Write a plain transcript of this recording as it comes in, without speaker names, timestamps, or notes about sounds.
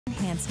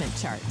enhancement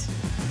chart.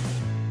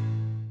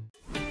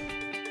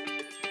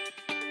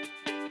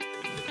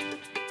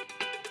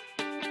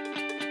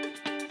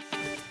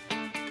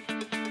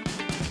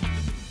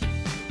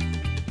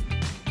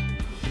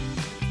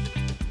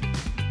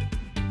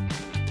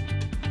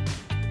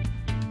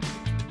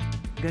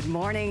 Good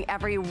morning,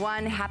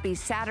 everyone. Happy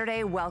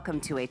Saturday.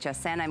 Welcome to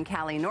HSN. I'm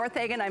Callie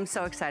Northagen. I'm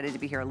so excited to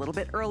be here a little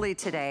bit early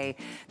today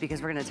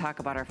because we're going to talk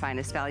about our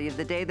finest value of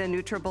the day, the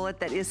NUTRiBULLET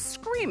that is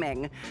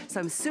screaming. So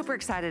I'm super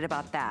excited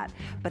about that.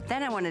 But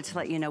then I wanted to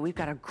let you know we've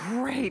got a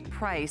great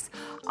price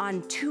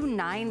on 2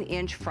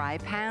 9-inch fry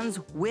pans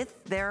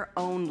with their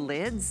own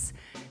lids.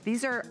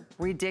 These are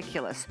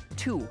ridiculous.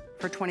 2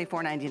 for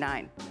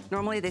 $24.99.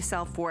 Normally they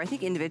sell for, I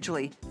think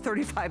individually,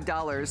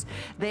 $35.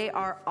 They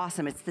are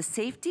awesome. It's the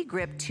Safety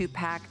Grip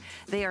 2-pack.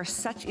 They are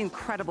such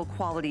incredible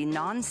quality,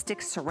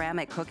 non-stick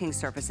ceramic cooking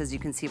surfaces you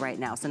can see right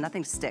now, so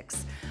nothing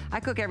sticks.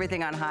 I cook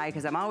everything on high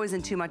because I'm always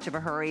in too much of a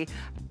hurry,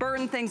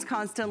 burn things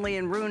constantly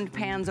and ruined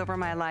pans over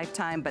my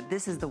lifetime, but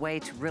this is the way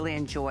to really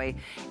enjoy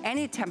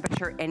any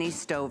temperature, any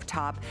stove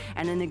top,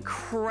 and an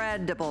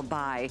incredible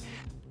buy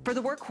for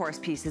the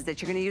workhorse pieces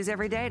that you're gonna use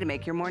every day to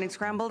make your morning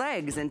scrambled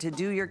eggs and to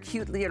do your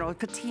cute,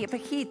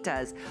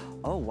 fajitas.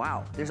 Oh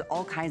wow, there's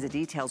all kinds of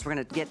details we're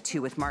gonna get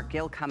to with Mark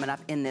Gill coming up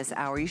in this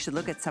hour. You should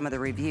look at some of the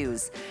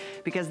reviews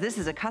because this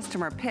is a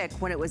customer pick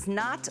when it was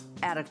not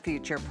at a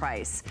future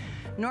price.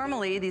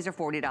 Normally, these are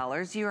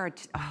 $40. You are,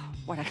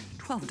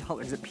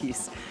 $12 a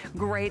piece.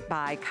 Great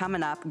buy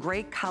coming up,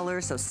 great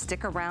colors, so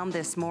stick around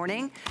this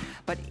morning.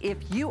 But if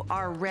you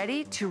are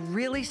ready to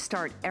really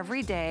start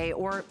every day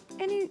or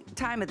any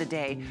time of the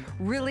day,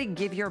 really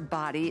give your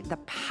body the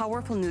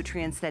powerful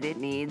nutrients that it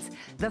needs,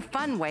 the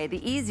fun way,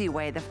 the easy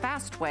way, the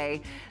fast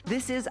way,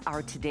 this is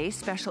our today's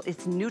special.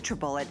 It's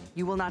NUTRiBULLET.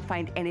 You will not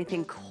find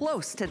anything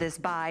close to this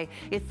buy.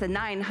 It's the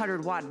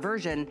 900-watt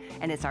version,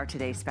 and it's our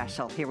today's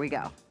special. Here we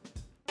go.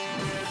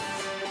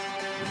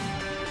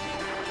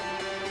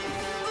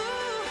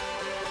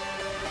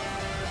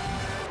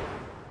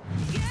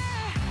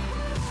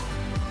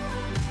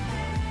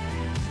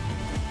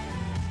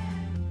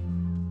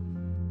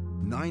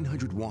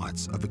 900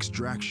 watts of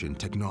extraction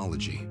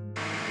technology.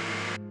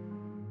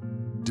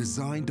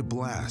 Designed to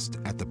blast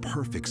at the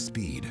perfect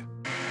speed.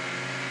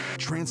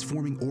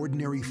 Transforming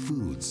ordinary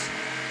foods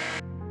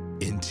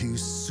into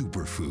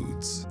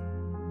superfoods.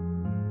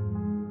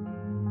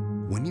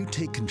 When you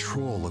take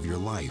control of your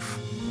life,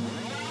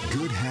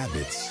 good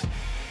habits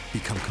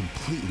become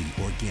completely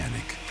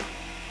organic.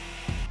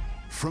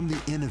 From the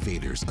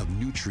innovators of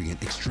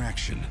nutrient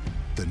extraction,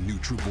 the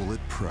NUTRiBULLET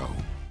Pro.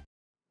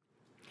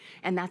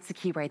 And that's the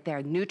key right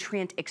there,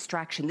 nutrient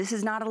extraction. This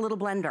is not a little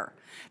blender.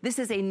 This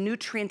is a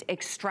nutrient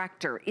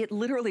extractor. It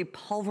literally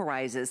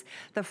pulverizes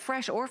the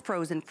fresh or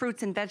frozen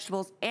fruits and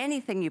vegetables,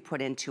 anything you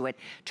put into it,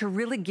 to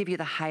really give you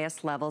the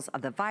highest levels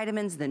of the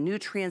vitamins, the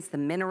nutrients, the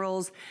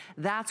minerals.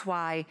 That's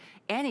why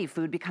any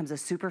food becomes a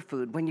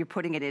superfood when you're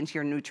putting it into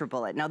your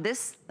NUTRiBULLET. Now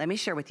this, let me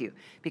share with you,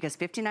 because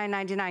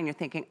 $59.99, you're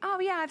thinking, oh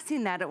yeah, I've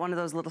seen that at one of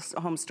those little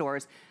home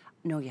stores.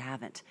 No, you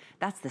haven't.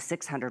 That's the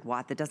 600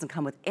 watt that doesn't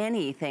come with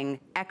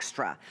anything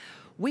extra.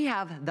 We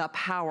have the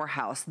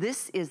powerhouse.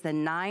 This is the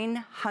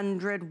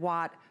 900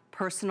 watt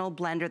personal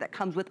blender that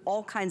comes with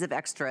all kinds of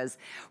extras.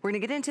 We're gonna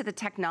get into the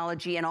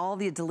technology and all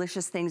the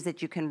delicious things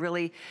that you can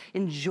really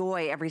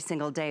enjoy every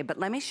single day. But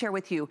let me share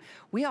with you,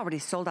 we already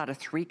sold out of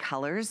 3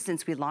 colors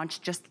since we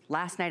launched just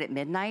last night at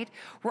midnight.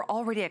 We're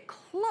already at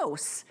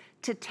close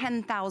to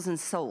 10,000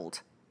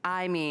 sold.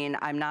 I mean,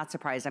 I'm not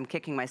surprised. I'm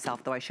kicking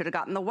myself, though. I should have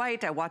gotten the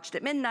white. I watched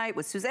at midnight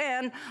with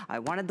Suzanne. I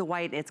wanted the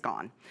white. It's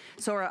gone.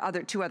 So are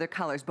 2 other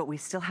colors, but we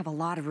still have a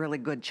lot of really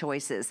good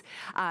choices.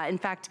 In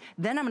fact,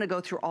 then I'm going to go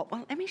through all,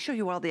 well, let me show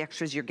you all the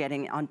extras you're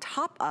getting on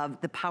top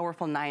of the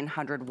powerful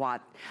 900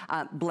 watt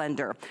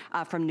blender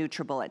from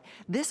NUTRiBULLET.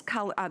 This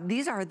color,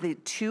 these are the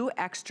 2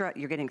 extra,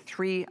 you're getting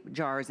 3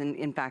 jars,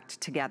 in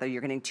fact, together. You're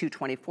getting 2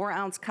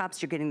 24-ounce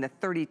cups. You're getting the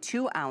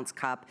 32-ounce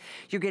cup.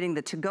 You're getting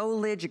the to-go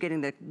lid. You're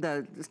getting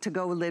the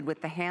to-go lid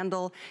with the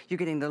handle, you're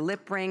getting the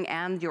lip ring,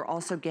 and you're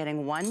also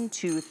getting 1,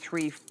 2,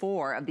 3,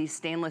 4 of these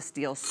stainless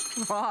steel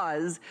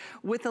straws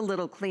with a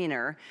little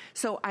cleaner.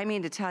 So I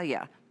mean to tell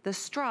you, the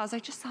straws, I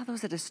just saw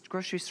those at a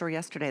grocery store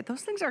yesterday.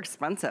 Those things are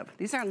expensive.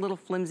 These aren't little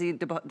flimsy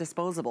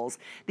disposables.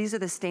 These are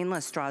the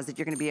stainless straws that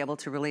you're gonna be able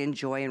to really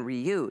enjoy and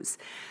reuse.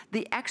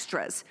 The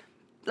extras,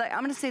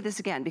 I'm gonna say this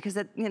again because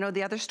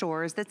the other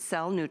stores that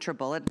sell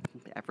NUTRiBULLET,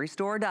 every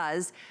store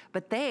does,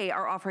 but they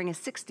are offering a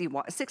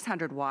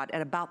 600 watt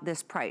at about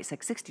this price,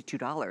 like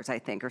 $62, I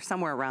think, or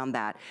somewhere around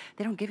that.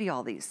 They don't give you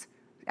all these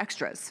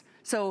extras.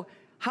 So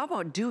how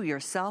about do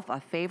yourself a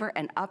favor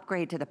and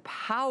upgrade to the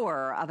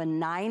power of a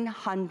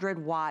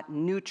 900 watt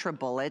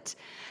NUTRiBULLET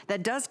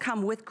that does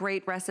come with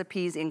great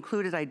recipes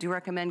included. I do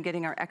recommend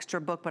getting our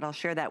extra book, but I'll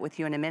share that with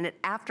you in a minute.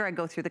 After I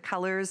go through the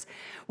colors,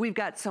 we've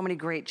got so many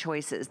great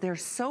choices. They're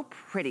so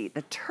pretty.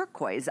 The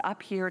turquoise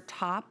up here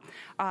top,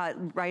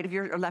 right of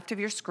your, or left of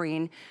your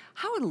screen.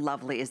 How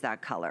lovely is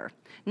that color?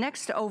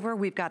 Next over,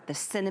 we've got the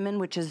cinnamon,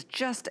 which is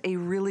just a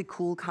really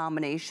cool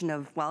combination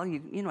of, well, you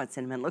know what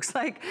cinnamon looks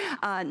like.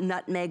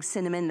 Nutmeg,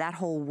 cinnamon, cinnamon, that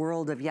whole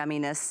world of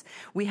yumminess.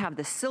 We have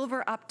the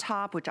silver up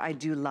top, which I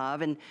do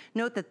love. And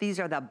note that these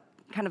are the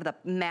kind of the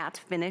matte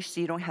finish, so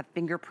you don't have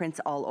fingerprints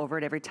all over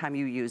it every time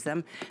you use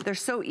them. They're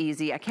so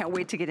easy. I can't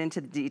wait to get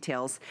into the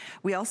details.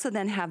 We also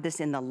then have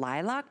this in the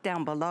lilac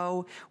down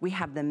below. We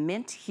have the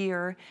mint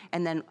here,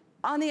 and then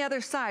on the other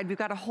side, we've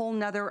got a whole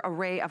nother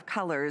array of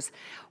colors,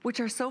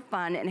 which are so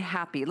fun and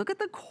happy. Look at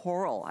the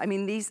coral. I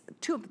mean, these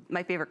two of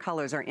my favorite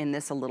colors are in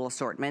this a little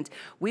assortment.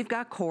 We've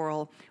got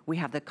coral, we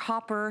have the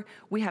copper,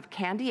 we have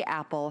candy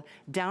apple.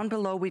 Down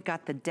below, we've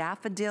got the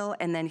daffodil,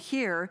 and then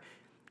here,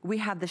 we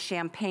have the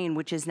champagne,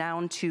 which is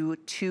down to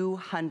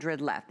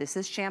 200 left. This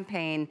is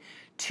champagne,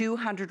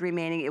 200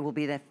 remaining. It will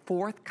be the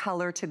 4th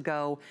color to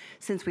go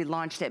since we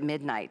launched at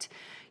midnight.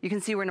 You can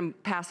see we're gonna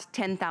pass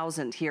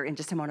 10,000 here in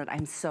just a moment.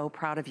 I'm so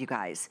proud of you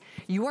guys.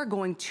 You are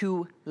going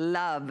to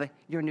love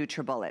your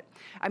NUTRiBULLET.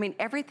 I mean,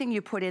 everything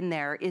you put in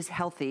there is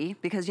healthy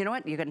because you know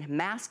what? You're gonna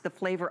mask the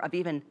flavor of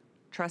even,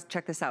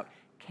 check this out,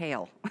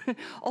 kale.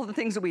 All the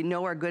things that we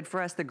know are good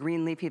for us, the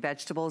green leafy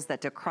vegetables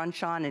that to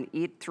crunch on and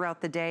eat throughout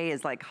the day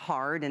is like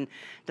hard and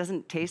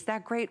doesn't taste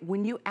that great.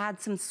 When you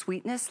add some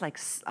sweetness like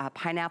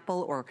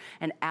pineapple or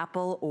an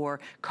apple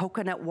or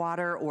coconut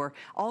water or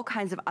all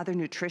kinds of other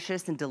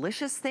nutritious and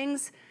delicious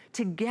things,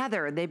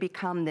 together they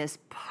become this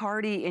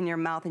party in your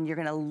mouth, and you're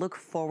gonna look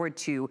forward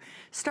to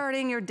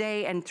starting your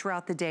day and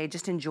throughout the day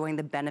just enjoying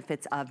the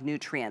benefits of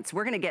nutrients.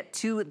 We're gonna get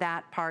to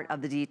that part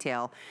of the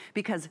detail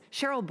because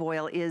Cheryl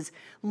Boyle is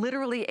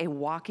literally a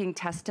walking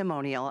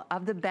testimonial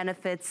of the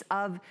benefits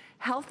of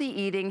healthy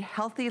eating,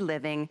 healthy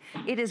living.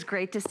 It is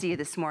great to see you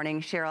this morning.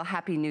 Cheryl,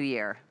 Happy New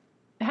Year.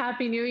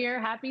 Happy New Year,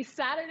 happy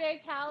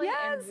Saturday, Callie.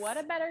 Yes. And what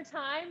a better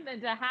time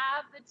than to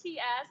have the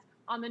TS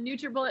on the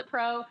NUTRiBULLET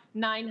Pro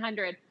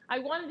 900. I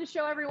wanted to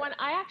show everyone,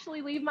 I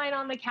actually leave mine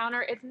on the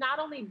counter. It's not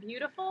only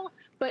beautiful,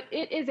 but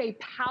it is a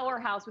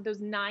powerhouse with those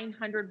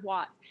 900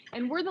 watts.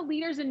 And we're the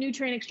leaders in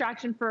nutrient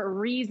extraction for a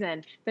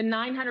reason. The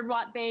 900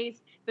 watt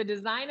base, the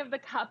design of the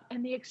cup,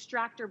 and the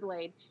extractor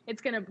blade.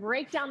 It's gonna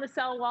break down the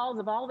cell walls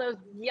of all those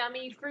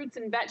yummy fruits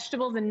and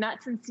vegetables and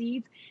nuts and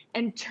seeds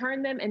and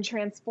turn them and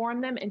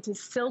transform them into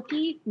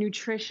silky,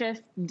 nutritious,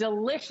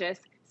 delicious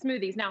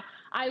smoothies. Now,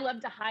 I love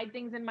to hide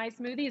things in my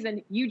smoothies,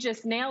 and you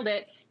just nailed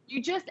it.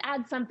 You just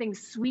add something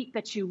sweet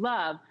that you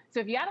love. So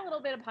if you add a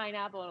little bit of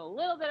pineapple and a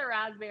little bit of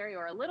raspberry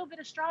or a little bit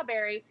of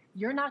strawberry,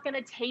 you're not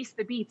gonna taste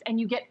the beets, and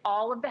you get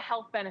all of the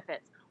health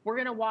benefits. We're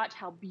gonna watch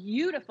how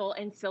beautiful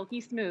and silky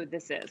smooth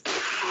this is.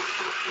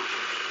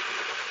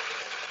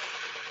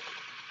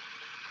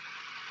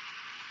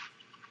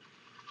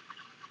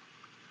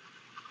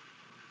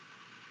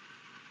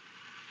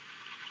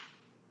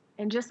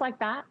 And just like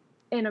that,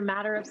 in a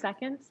matter of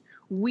seconds,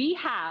 we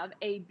have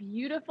a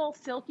beautiful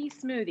silky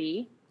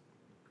smoothie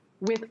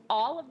with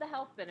all of the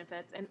health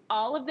benefits and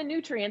all of the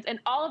nutrients and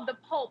all of the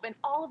pulp and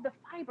all of the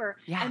fiber.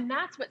 Yeah. And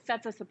that's what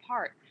sets us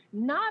apart.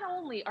 Not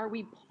only are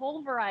we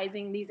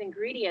pulverizing these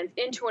ingredients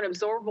into an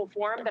absorbable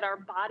form that our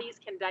bodies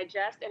can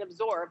digest and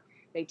absorb,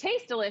 they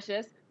taste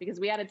delicious because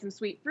we added some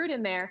sweet fruit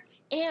in there,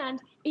 and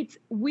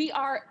we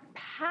are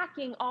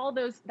packing all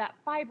that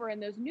fiber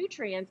and those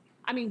nutrients.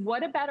 I mean,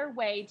 what a better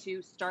way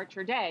to start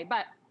your day.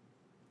 But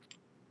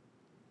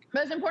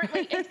most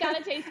importantly, it's got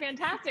to taste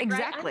fantastic,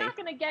 Exactly. right? I'm not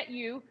going to get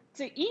you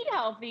to eat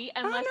healthy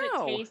unless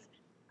it tastes,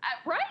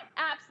 right?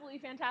 Absolutely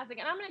fantastic.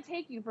 And I'm going to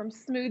take you from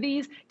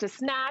smoothies to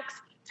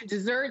snacks to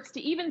desserts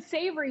to even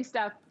savory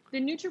stuff. The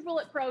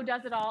NUTRiBULLET Pro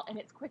does it all, and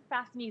it's quick,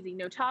 fast, and easy.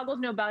 No toggles,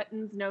 no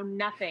buttons, no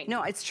nothing.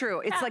 No, it's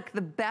true. It's like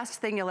the best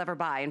thing you'll ever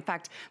buy. In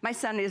fact, my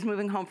son is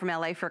moving home from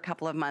LA for a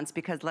couple of months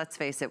because, let's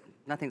face it,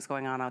 nothing's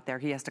going on out there.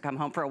 He has to come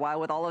home for a while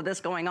with all of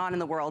this going on in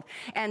the world.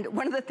 And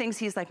one of the things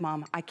he's like,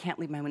 Mom, I can't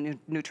leave my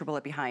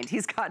NUTRiBULLET behind.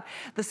 He's got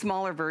the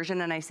smaller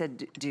version. And I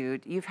said,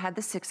 dude, you've had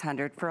the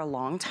 600 for a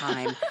long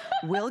time.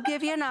 We'll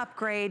give you an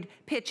upgrade.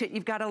 Pitch it.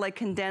 You've got to like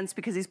condense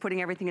because he's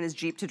putting everything in his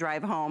Jeep to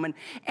drive home. And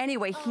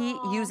anyway, he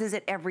uses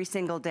it every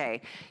single day.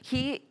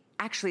 He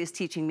actually is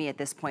teaching me at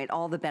this point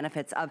all the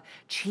benefits of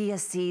chia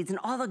seeds and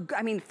all the,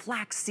 I mean,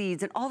 flax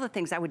seeds and all the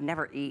things I would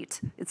never eat.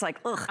 It's like,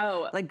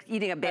 ugh, like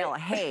eating a bale of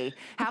hay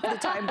half the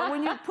time. But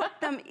when you put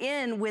them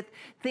in with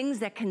things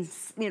that can,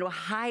 you know,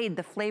 hide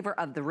the flavor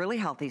of the really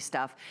healthy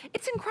stuff,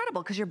 it's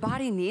incredible because your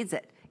body needs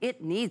it.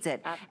 It needs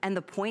it. And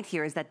the point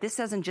here is that this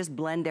doesn't just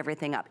blend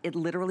everything up. It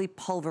literally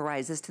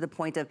pulverizes to the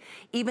point of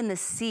even the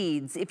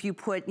seeds. If you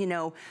put, you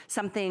know,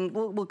 something,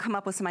 we'll come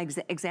up with some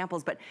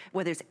examples, but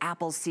whether it's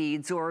apple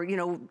seeds or, you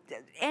know,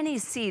 any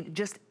seed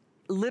just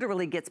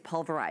literally gets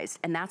pulverized.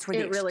 And that's where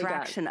the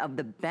extraction of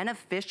the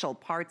beneficial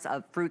parts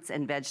of fruits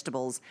and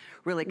vegetables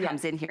really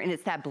comes in here. And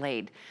it's that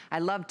blade. I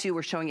love too,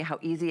 we're showing you how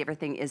easy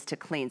everything is to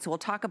clean. So we'll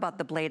talk about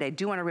the blade. I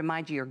do want to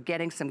remind you, you're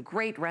getting some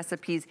great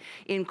recipes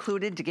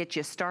included to get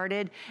you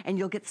started, and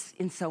you'll get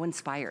so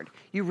inspired.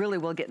 You really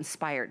will get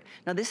inspired.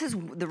 Now this is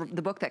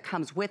the book that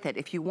comes with it.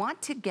 If you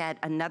want to get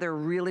another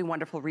really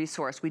wonderful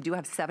resource, we do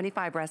have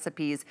 75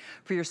 recipes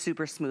for your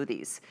super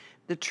smoothies.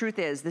 The truth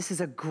is, this is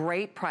a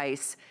great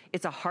price.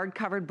 It's a hardcover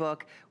hardcover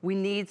book. We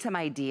need some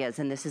ideas,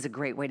 and this is a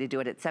great way to do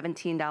it. At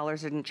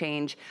 $17 and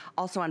change.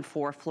 Also on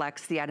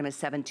 4Flex, the item is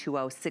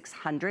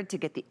 $720-600 to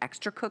get the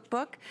extra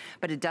cookbook,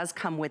 but it does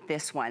come with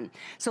this one.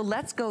 So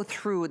let's go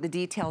through the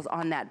details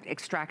on that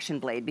extraction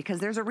blade, because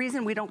there's a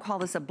reason we don't call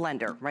this a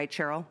blender, right,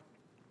 Cheryl?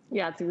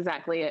 Yeah, that's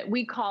exactly it.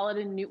 We call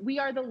it we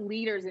are the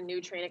leaders in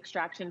nutrient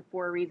extraction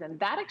for a reason.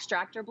 That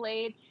extractor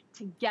blade,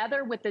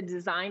 together with the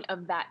design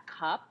of that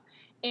cup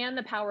and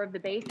the power of the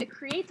base, it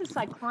creates a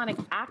cyclonic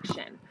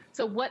action.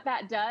 So what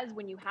that does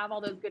when you have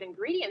all those good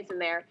ingredients in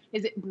there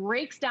is it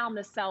breaks down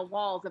the cell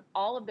walls of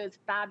all of those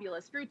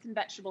fabulous fruits and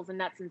vegetables and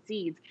nuts and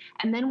seeds.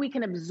 And then we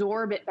can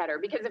absorb it better,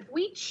 because if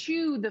we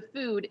chew the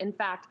food, in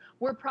fact,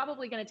 we're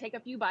probably going to take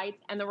a few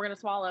bites and then we're going to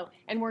swallow,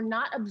 and we're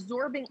not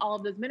absorbing all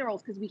of those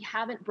minerals because we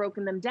haven't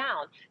broken them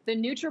down. The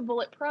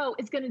NUTRiBULLET Pro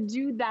is going to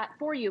do that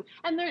for you.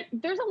 And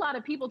there's a lot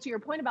of people, to your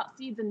point about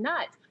seeds and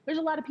nuts, there's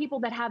a lot of people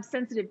that have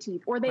sensitive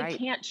teeth, or they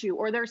can't chew,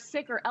 or they're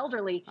sick or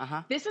elderly.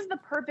 This is the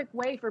perfect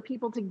way for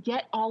people to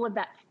get all of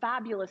that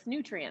fabulous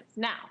nutrients.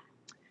 Now,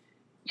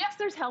 yes,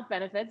 there's health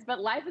benefits,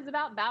 but life is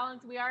about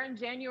balance. We are in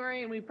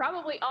January, and we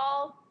probably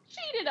all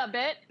cheated a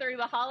bit through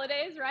the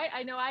holidays, right?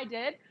 I know I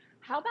did.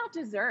 How about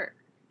dessert?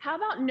 How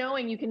about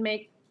knowing you can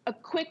make a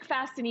quick,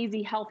 fast, and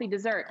easy healthy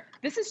dessert?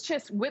 This is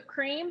just whipped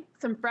cream,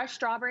 some fresh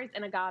strawberries,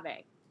 and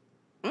agave.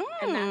 And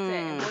that's it.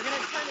 And we're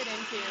going to turn it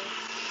into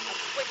a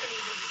quick and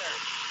easy dessert.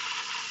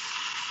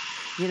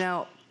 You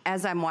know,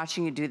 as I'm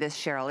watching you do this,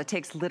 Cheryl, it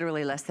takes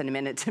literally less than a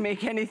minute to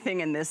make anything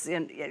in this,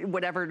 in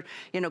whatever,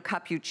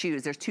 cup you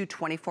choose. There's two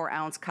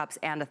 24-ounce cups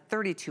and a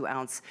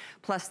 32-ounce,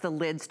 plus the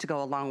lids to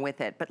go along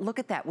with it. But look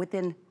at that,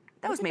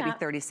 that was maybe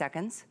 30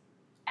 seconds.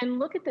 And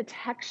look at the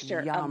texture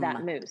of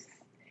that mousse.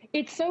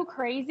 It's so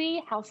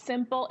crazy how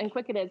simple and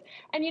quick it is.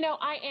 And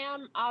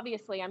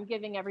I'm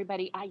giving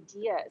everybody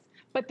ideas,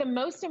 but the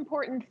most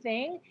important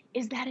thing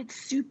is that it's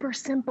super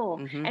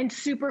simple and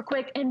super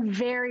quick and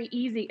very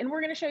easy. And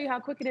we're going to show you how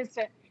quick it is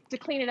to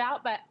clean it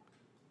out, but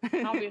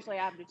obviously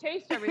I have to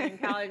taste everything,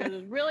 Callie, because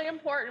it's really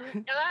important.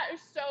 And that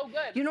is so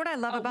good. You know what I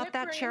love about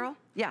that, Cheryl?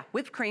 Yeah,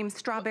 whipped cream,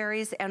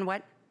 strawberries, and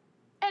what?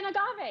 And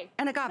agave.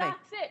 And agave.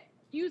 That's it.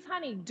 Use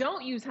honey.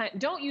 Don't use honey.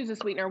 Don't use a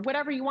sweetener.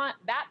 Whatever you want.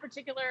 That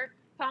particular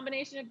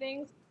combination of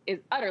things is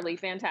utterly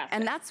fantastic.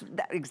 And that's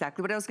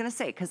exactly what I was going to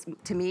say, because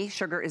to me,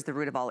 sugar is the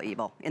root of all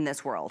evil in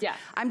this world. Yes.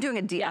 I'm doing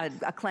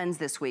a cleanse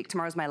this week.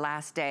 Tomorrow's my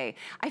last day.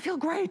 I feel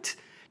great.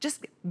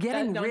 Just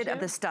getting rid of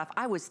the stuff.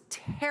 I was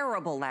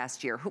terrible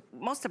last year.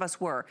 Most of us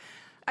were.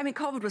 I mean,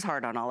 COVID was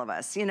hard on all of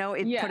us.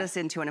 It put us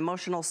into an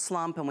emotional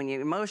slump, and when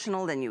you're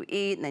emotional, then you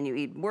eat, and then you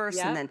eat worse,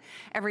 and then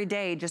every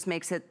day just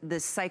makes it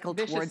this cycle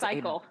towards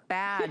a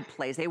bad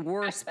place, a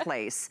worse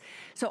place.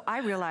 So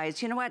I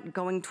realized, you know what,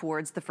 going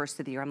towards the first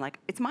of the year, I'm like,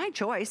 it's my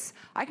choice.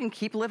 I can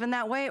keep living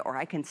that way, or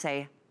I can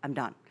say, I'm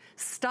done.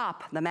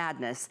 Stop the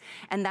madness.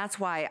 And that's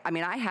why,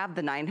 I have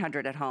the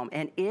 900 at home,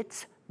 and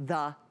it's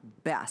the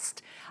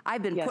best.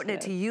 I've been putting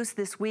it to use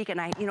this week,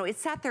 and it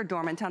sat there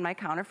dormant on my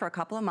counter for a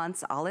couple of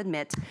months, I'll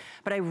admit,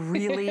 but I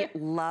really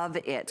love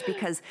it,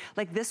 because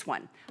like this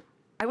one,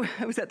 I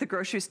was at the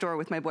grocery store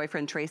with my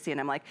boyfriend Tracy,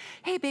 and I'm like,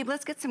 hey babe,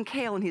 let's get some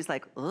kale. And he's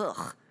like,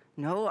 ugh,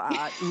 no,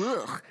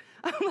 ugh.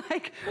 I'm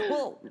like,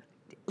 well,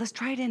 let's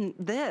try it in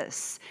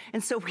this.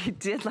 And so we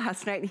did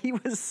last night, and he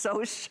was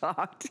so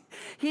shocked.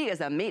 He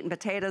is a meat and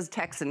potatoes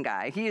Texan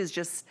guy. He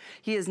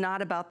is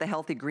not about the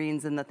healthy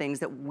greens and the things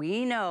that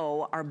we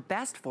know are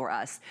best for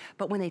us,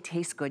 but when they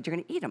taste good, you're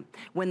gonna eat them.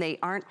 When they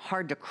aren't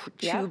hard to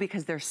chew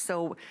because they're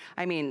so,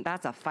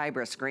 that's a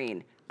fibrous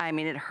green.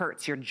 It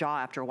hurts your jaw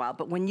after a while,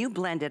 but when you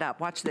blend it up,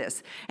 watch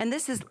this. And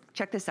this is,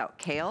 check this out,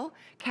 kale,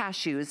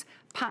 cashews,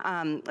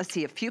 let's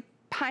see, a few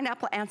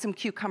pineapple and some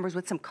cucumbers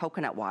with some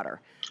coconut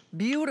water.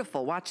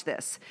 Beautiful, watch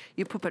this.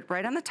 You put it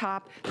right on the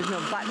top. There's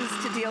no buttons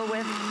to deal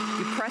with.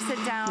 You press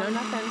it down. No,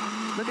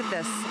 nothing. Look at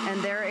this,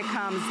 and there it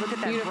comes. Look at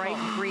that bright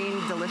green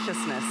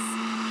deliciousness.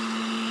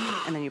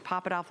 And then you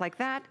pop it off like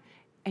that,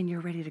 and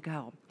you're ready to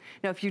go.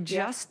 Now, if you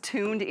just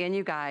tuned in,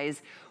 you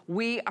guys,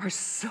 we are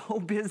so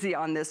busy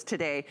on this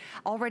today.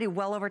 Already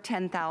well over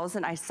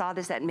 10,000. I saw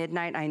this at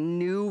midnight. I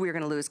knew we were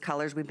gonna lose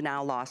colors. We've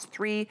now lost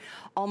 3,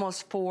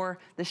 almost 4.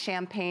 The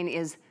champagne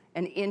is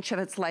an inch of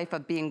its life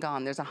of being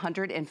gone. There's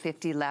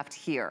 150 left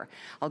here.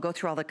 I'll go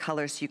through all the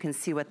colors so you can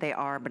see what they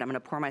are, but I'm gonna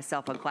pour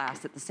myself a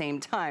glass at the same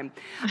time.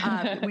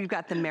 We've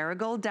got the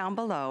marigold down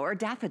below, or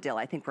daffodil,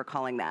 I think we're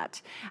calling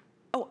that.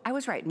 Oh, I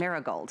was right,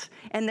 marigold.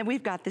 And then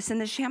we've got this in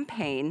the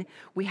champagne.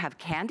 We have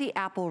candy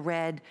apple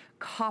red,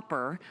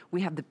 copper.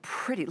 We have the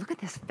pretty, look at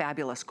this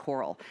fabulous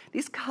coral.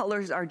 These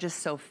colors are just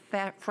so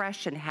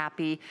fresh and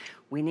happy.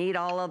 We need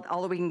all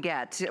that we can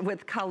get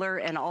with color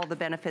and all the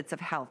benefits of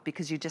health,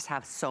 because you just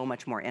have so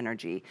much more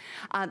energy.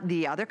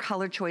 The other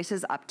color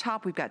choices up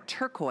top, we've got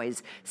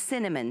turquoise,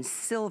 cinnamon,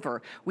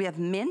 silver. We have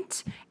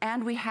mint,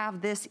 and we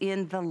have this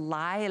in the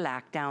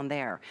lilac down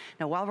there.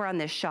 Now, while we're on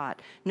this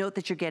shot, note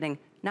that you're getting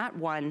not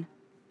 1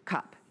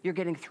 cup, you're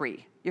getting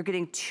 3. You're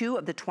getting 2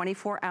 of the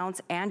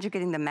 24-ounce, and you're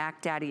getting the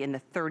Mac Daddy in the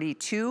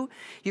 32.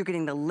 You're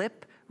getting the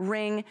lip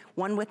ring,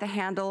 one with the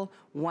handle,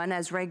 one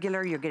as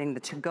regular. You're getting the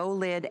to-go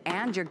lid,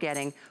 and you're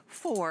getting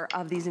 4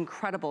 of these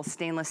incredible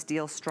stainless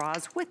steel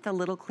straws with the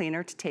little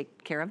cleaner to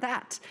take care of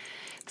that.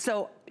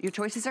 So your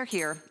choices are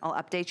here. I'll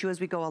update you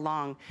as we go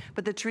along.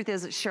 But the truth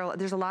is, Cheryl,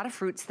 there's a lot of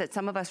fruits that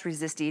some of us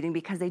resist eating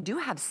because they do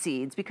have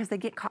seeds, because they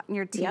get caught in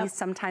your teeth. Yep.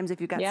 Sometimes if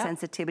you've got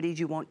sensitivities,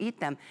 you won't eat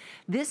them.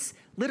 This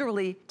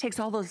literally takes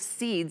all those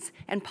seeds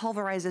and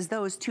pulverizes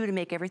those too to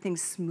make everything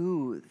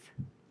smooth.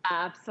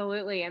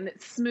 Absolutely, and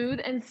it's smooth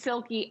and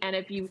silky, and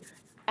if you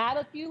add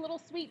a few little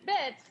sweet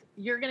bits,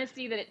 you're gonna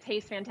see that it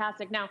tastes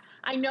fantastic. Now,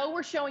 I know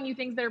we're showing you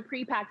things that are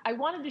pre-packed. I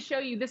wanted to show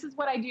you, this is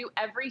what I do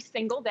every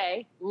single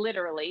day,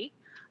 literally.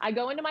 I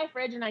go into my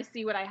fridge and I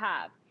see what I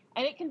have.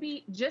 And it can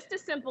be just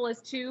as simple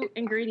as 2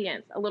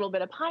 ingredients, a little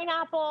bit of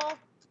pineapple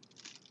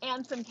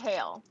and some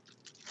kale.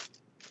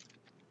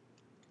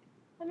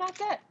 And that's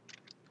it.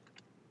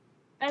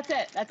 That's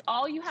it. That's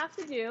all you have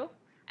to do.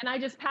 And I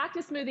just packed a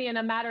smoothie in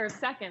a matter of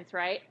seconds,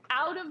 right?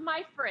 Out of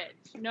my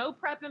fridge, no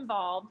prep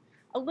involved,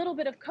 a little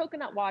bit of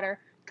coconut water,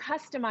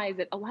 customize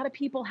it. A lot of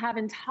people have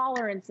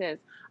intolerances.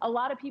 A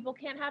lot of people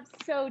can't have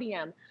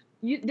sodium.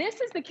 This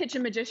is the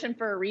Kitchen Magician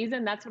for a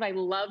reason. That's what I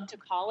love to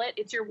call it.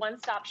 It's your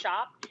one-stop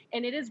shop,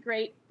 and it is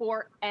great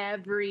for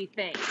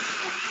everything.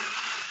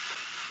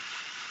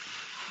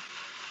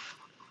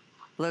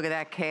 Look at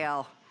that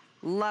kale.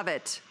 Love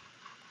it.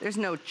 There's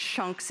no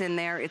chunks in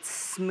there. It's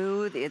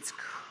smooth, it's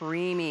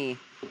creamy.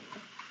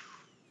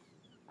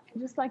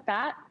 Just like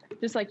that,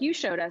 just like you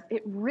showed us,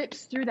 it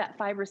rips through that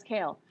fibrous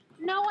kale.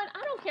 No one,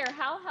 I don't care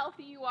how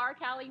healthy you are,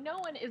 Callie, no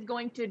one is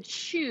going to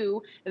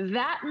chew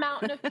that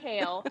mountain of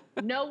kale.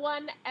 No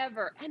one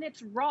ever. And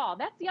it's raw.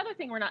 That's the other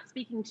thing we're not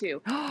speaking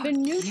to. The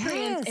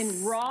nutrients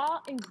in raw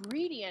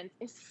ingredients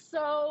is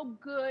so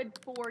good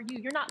for you.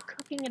 You're not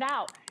cooking it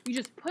out. You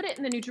just put it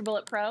in the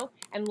NUTRiBULLET Pro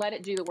and let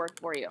it do the work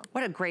for you.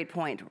 What a great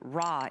point.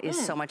 Raw is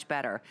so much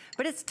better.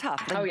 But it's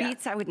tough. Like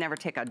beets, I would never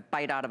take a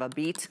bite out of a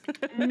beet.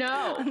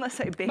 No.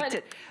 Unless I baked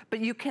it. But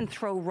you can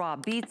throw raw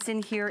beets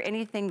in here,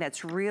 anything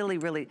that's really,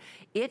 really,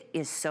 it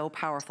is so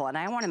powerful. And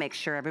I want to make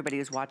sure everybody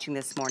who's watching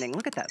this morning,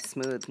 look at that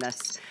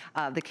smoothness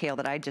of the kale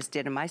that I just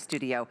did in my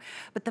studio.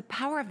 But the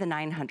power of the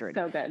 900.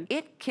 So good.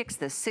 It kicks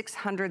the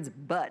 600's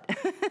butt.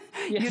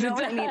 Yes, you know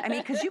what I mean? I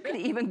mean, because you can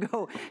even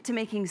go to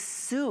making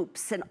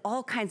soups and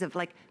all kinds of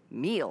like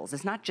meals.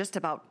 It's not just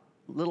about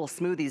little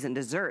smoothies and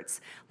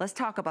desserts. Let's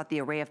talk about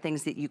the array of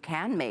things that you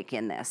can make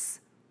in this.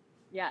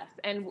 Yes,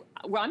 and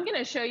I'm going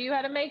to show you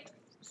how to make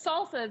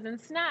salsas and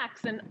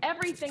snacks and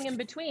everything in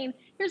between.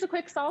 Here's a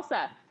quick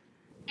salsa.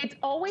 It's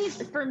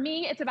always, for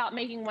me, it's about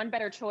making one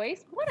better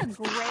choice. What a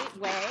great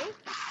way.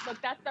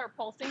 Look, that's our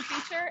pulsing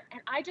feature,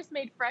 and I just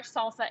made fresh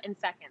salsa in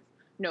seconds.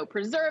 No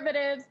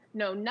preservatives,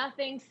 no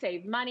nothing,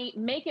 save money,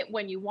 make it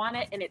when you want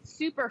it, and it's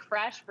super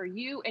fresh for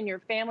you and your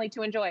family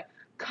to enjoy.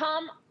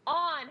 Come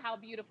on, how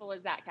beautiful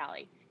is that,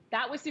 Callie?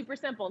 That was super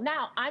simple.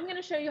 Now, I'm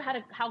gonna show you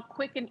how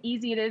quick and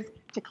easy it is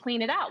to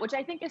clean it out, which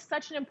I think is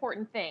such an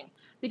important thing.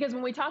 Because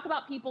when we talk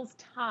about people's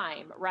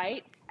time,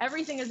 right?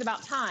 Everything is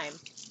about time.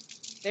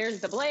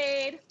 There's the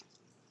blade.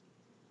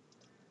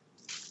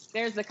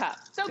 There's the cup.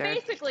 So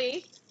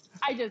basically,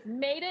 I just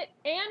made it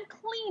and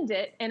cleaned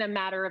it in a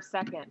matter of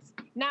seconds.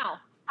 Now,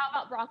 how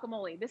about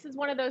guacamole? This is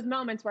one of those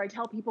moments where I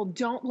tell people,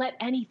 don't let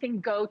anything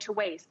go to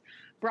waste.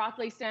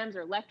 Broccoli stems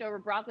or leftover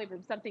broccoli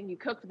from something you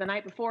cooked the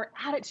night before,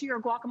 add it to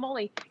your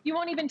guacamole. You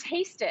won't even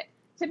taste it.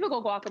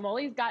 Typical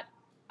guacamole's got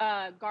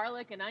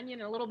garlic and onion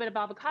and a little bit of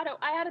avocado.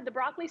 I added the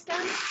broccoli stems,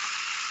 and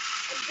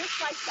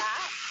just like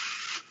that.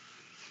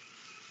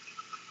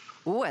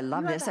 Ooh, I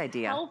love this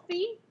idea.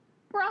 Healthy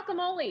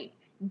guacamole.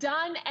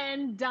 Done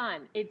and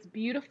done. It's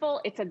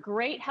beautiful. It's a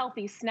great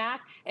healthy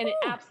snack, and it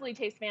absolutely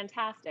tastes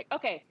fantastic.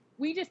 Okay,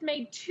 we just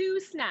made 2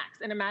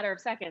 snacks in a matter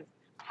of seconds.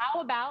 How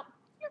about,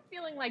 you're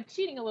feeling like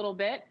cheating a little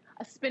bit,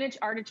 a spinach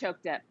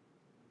artichoke dip.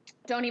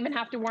 Don't even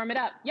have to warm it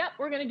up. Yep,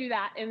 we're gonna do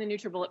that in the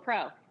NUTRiBULLET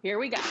Pro. Here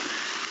we go.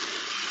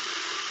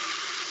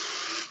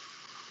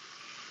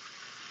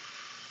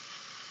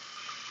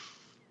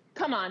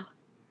 Come on.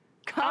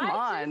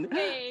 I just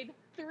made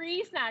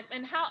 3 snacks,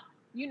 and how,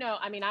 you know,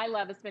 I mean, I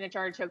love a spinach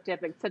artichoke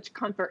dip. It's such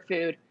comfort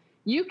food.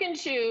 You can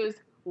choose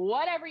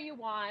whatever you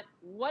want.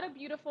 What a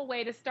beautiful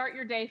way to start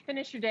your day,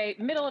 finish your day,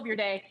 middle of your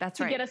day. That's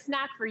right. To get a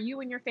snack for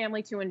you and your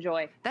family to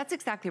enjoy. That's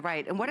exactly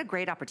right. And what a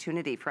great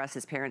opportunity for us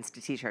as parents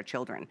to teach our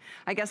children.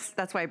 I guess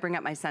that's why I bring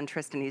up my son,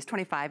 Tristan. He's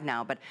 25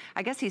 now, but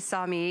I guess he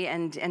saw me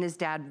and his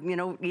dad, you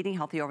know, eating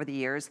healthy over the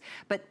years.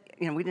 But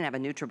you know, we didn't have a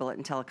NUTRiBULLET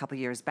until a couple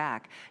years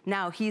back.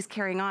 Now he's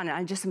carrying on, and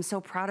I just am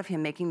so proud of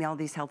him making all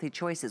these healthy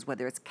choices,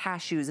 whether it's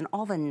cashews and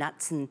all the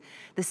nuts and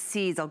the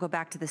seeds. I'll go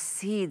back to the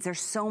seeds.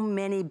 There's so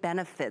many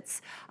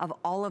benefits of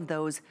all of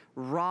those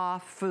raw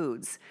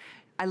foods.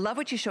 I love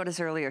what you showed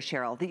us earlier,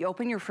 Cheryl. That you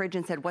open your fridge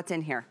and said, what's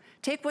in here?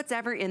 Take what's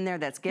ever in there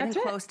that's getting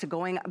close to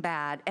going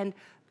bad, and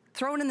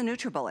throw it in the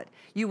NUTRiBULLET.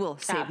 You will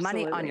save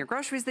money on your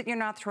groceries that you're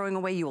not throwing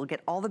away. You will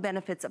get all the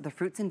benefits of the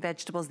fruits and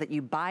vegetables that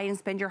you buy and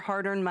spend your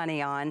hard-earned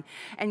money on.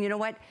 And you know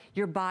what?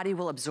 Your body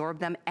will absorb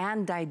them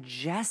and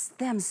digest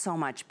them so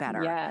much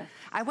better. Yes.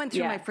 I went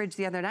through my fridge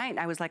the other night and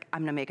I was like,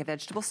 I'm gonna make a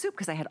vegetable soup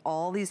because I had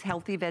all these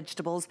healthy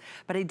vegetables,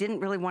 but I didn't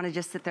really want to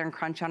just sit there and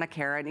crunch on a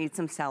carrot and eat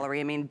some celery.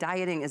 I mean,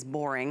 dieting is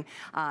boring.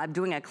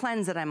 Doing a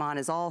cleanse that I'm on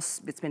is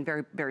it's been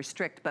very, very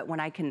strict, but when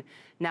I can,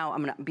 now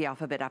I'm gonna be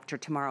off of it after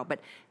tomorrow, but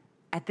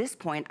at this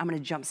point, I'm gonna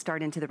jump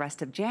start into the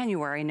rest of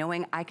January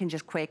knowing I can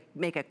just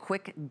make a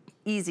quick,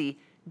 easy,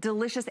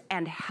 delicious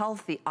and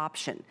healthy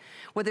option.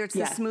 Whether it's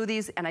the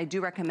smoothies, and I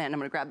do recommend, I'm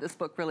gonna grab this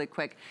book really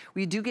quick.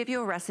 We do give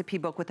you a recipe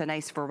book with a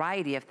nice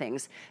variety of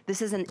things.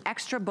 This is an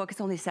extra book,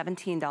 it's only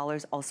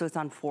 $17. Also, it's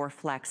on 4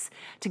 Flex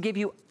to give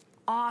you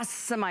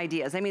awesome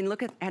ideas. I mean,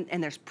 look at,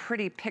 and there's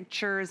pretty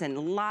pictures and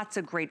lots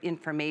of great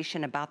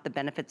information about the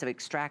benefits of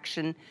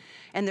extraction.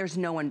 And there's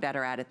no one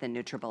better at it than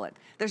NUTRiBULLET.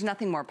 There's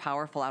nothing more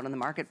powerful out in the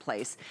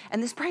marketplace.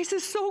 And this price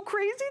is so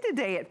crazy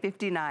today at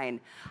 $59.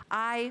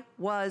 I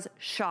was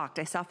shocked.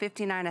 I saw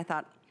 $59, I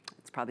thought,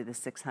 it's probably the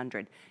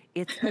 600.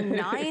 It's the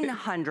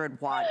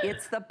 900 watt.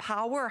 It's the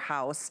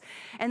powerhouse.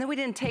 And then we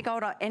didn't take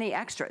out any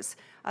extras.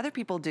 Other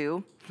people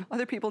do.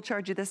 Other people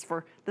charge you this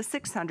for the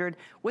 600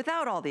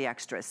 without all the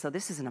extras. So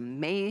this is an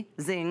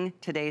amazing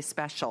today's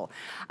special.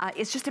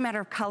 It's just a matter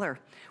of color.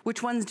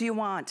 Which ones do you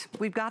want?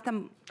 We've got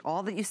them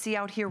all that you see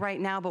out here right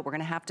now, but we're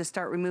gonna have to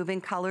start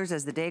removing colors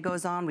as the day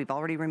goes on. We've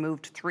already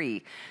removed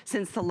 3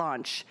 since the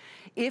launch.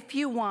 If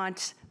you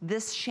want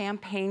this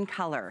champagne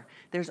color,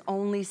 there's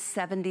only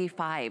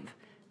 75.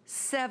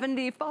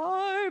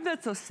 75,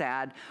 that's so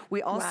sad.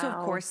 We also,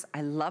 of course,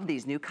 I love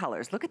these new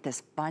colors. Look at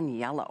this fun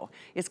yellow.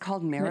 It's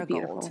called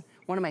Marigold.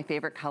 One of my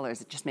favorite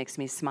colors. It just makes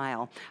me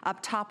smile. Up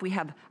top, we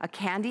have a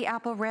candy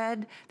apple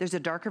red. There's a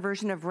darker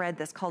version of red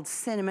that's called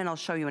cinnamon. I'll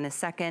show you in a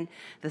second.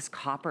 This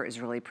copper is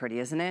really pretty,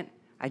 isn't it?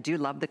 I do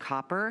love the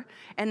copper.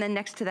 And then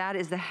next to that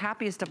is the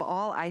happiest of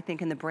all, I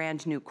think, in the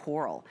brand new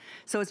coral.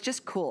 So it's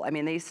just cool. I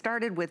mean, they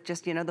started with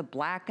just, you know, the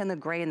black and the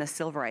gray and the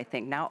silver, I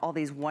think. Now all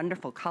these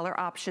wonderful color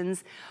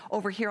options.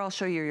 Over here, I'll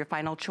show you your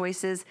final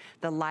choices.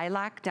 The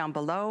lilac down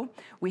below.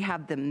 We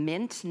have the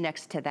mint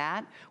next to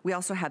that. We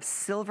also have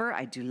silver.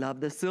 I do love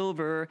the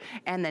silver.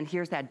 And then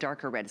here's that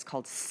darker red. It's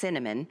called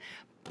cinnamon.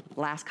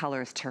 Last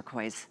color is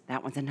turquoise.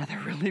 That one's another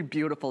really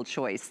beautiful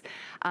choice.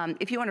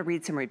 If you want to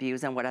read some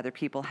reviews on what other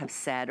people have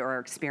said or are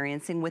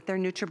experiencing with their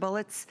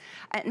NUTRiBULLETs,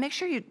 make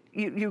sure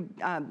you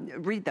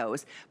read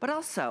those. But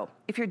also,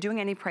 if you're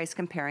doing any price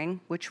comparing,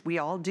 which we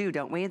all do,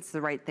 don't we? It's the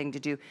right thing to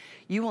do.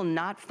 You will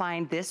not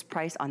find this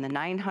price on the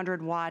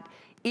 900 watt,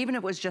 even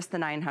if it was just the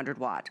 900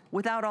 watt,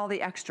 without all the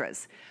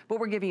extras. But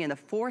we're giving you the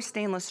 4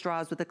 stainless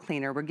straws with a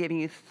cleaner. We're giving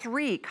you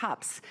 3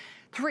 cups.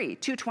 2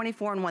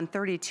 24 and 1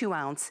 32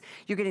 ounce.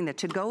 You're getting the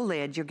to-go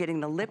lid. You're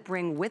getting the lip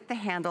ring with the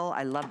handle.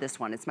 I love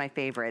this one. It's my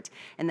favorite.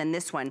 And then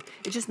this one,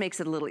 it just makes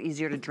it a little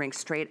easier to drink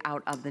straight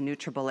out of the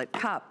NUTRiBULLET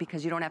cup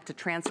because you don't have to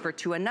transfer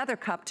to another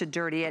cup to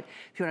dirty it.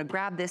 If you want to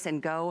grab this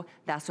and go,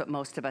 that's what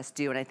most of us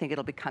do. And I think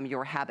it'll become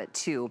your habit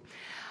too.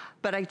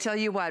 But I tell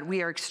you what,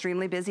 we are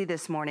extremely busy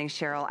this morning,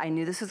 Cheryl. I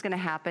knew this was going to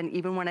happen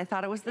even when I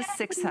thought it was the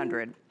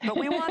 600. But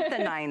we want the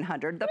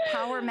 900. The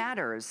power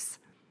matters.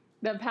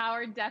 The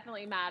power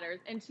definitely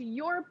matters. And to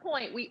your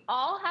point, we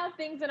all have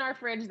things in our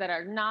fridge that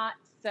are not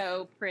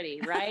so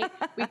pretty, right?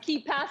 We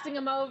keep passing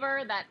them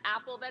over, that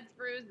apple that's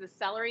bruised, the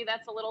celery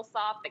that's a little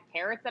soft, the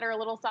carrots that are a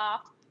little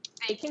soft.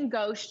 They can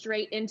go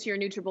straight into your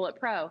NUTRiBULLET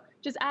Pro.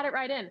 Just add it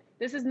right in.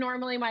 This is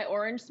normally my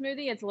orange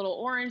smoothie. It's a little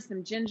orange,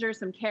 some ginger,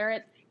 some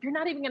carrots. You're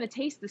not even gonna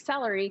taste the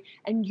celery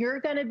and you're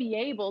gonna be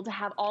able to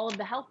have all of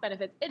the health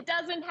benefits. It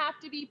doesn't have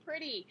to be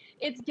pretty.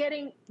 It's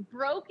getting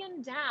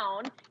broken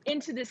down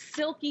into this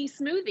silky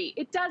smoothie.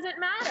 It doesn't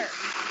matter.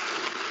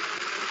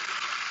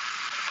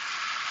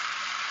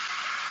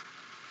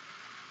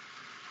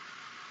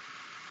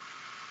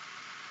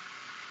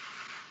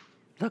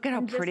 Look at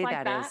how pretty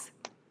that is.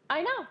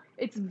 I know.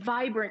 It's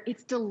vibrant,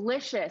 it's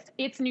delicious,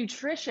 it's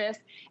nutritious,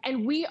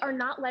 and we are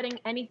not letting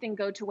anything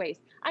go to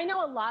waste. I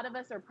know a lot of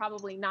us are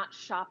probably not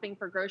shopping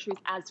for groceries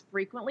as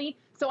frequently,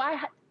 so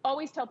I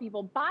always tell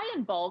people, buy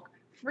in bulk,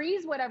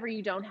 freeze whatever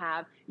you don't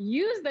have,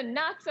 use the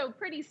not so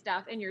pretty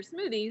stuff in your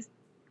smoothies.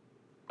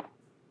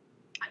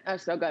 Oh,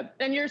 so good.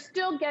 And you're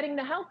still getting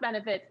the health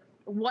benefits.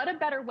 What a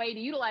better way to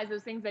utilize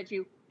those things that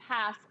you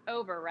pass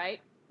over, right?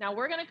 Now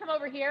we're gonna come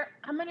over here.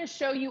 I'm gonna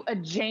show you a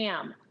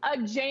jam,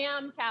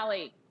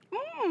 Callie.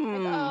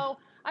 Like, oh,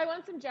 I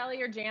want some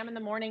jelly or jam in the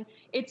morning.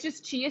 It's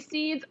just chia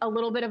seeds, a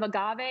little bit of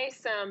agave,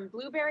 some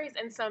blueberries,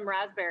 and some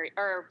raspberry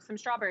or some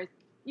strawberries.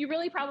 You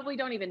really probably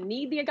don't even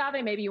need the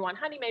agave. Maybe you want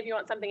honey, maybe you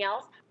want something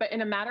else. But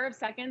in a matter of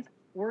seconds,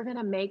 we're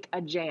gonna make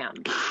a jam.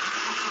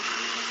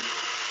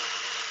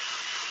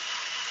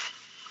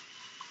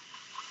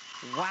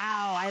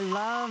 Wow, I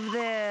love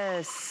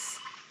this.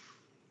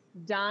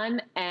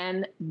 Done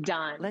and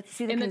done. Let's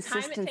see the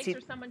consistency. In the time it takes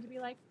for someone to be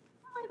like,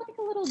 I like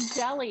a little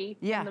jelly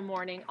in the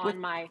morning on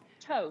my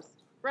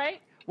toast,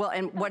 right? Well,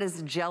 and what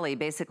is jelly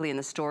basically in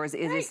the stores?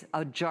 It is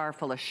a jar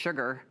full of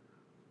sugar.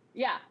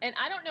 Yeah, and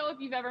I don't know if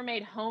you've ever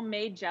made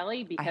homemade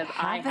jelly, because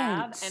I have,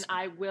 haven't. and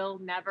I will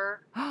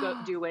never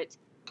do it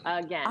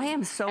again. I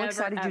am so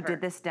excited ever. you did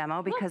this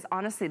demo, because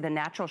honestly, the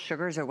natural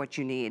sugars are what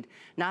you need,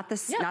 not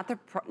the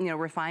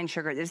refined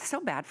sugar. It's so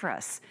bad for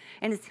us,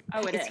 and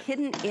it's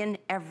hidden in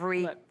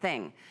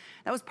everything.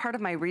 That was part of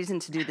my reason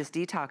to do this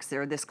detox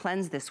or this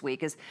cleanse this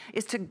week, is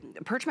to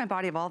purge my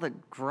body of all the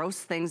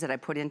gross things that I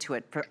put into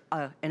it for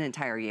an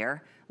entire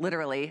year.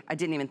 Literally, I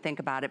didn't even think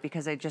about it,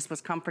 because I just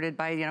was comforted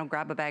by,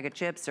 grab a bag of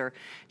chips or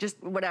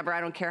just whatever.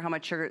 I don't care how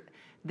much sugar.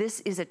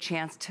 This is a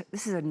chance to,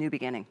 this is a new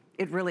beginning.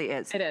 It really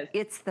is. It is.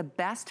 It's the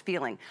best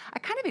feeling. I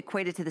kind of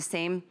equate it to the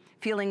same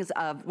feelings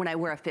of when I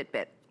wear a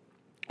Fitbit.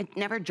 It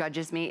never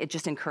judges me, it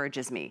just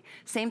encourages me.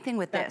 Same thing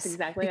with this.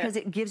 Exactly because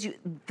it gives you,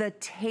 the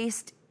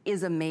taste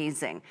is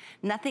amazing.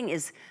 Nothing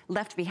is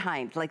left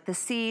behind. Like the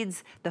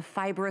seeds, the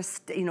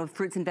fibrous,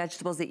 fruits and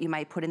vegetables that you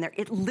might put in there,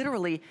 it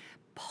literally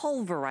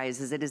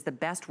pulverizes, it is the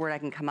best word I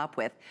can come up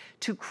with,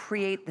 to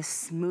create the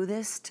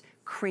smoothest,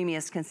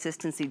 creamiest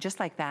consistency, just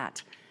like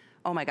that.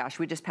 Oh my gosh,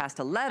 we just passed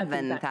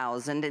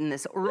 11,000 in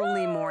this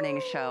early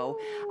morning show.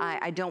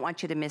 I don't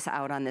want you to miss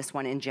out on this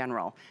one in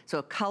general.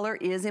 So color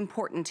is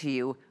important to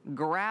you.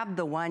 Grab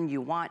the one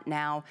you want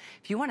now.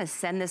 If you want to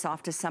send this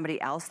off to somebody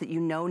else that you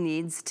know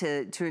needs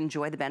to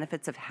enjoy the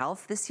benefits of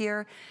health this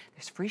year,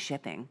 there's free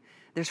shipping.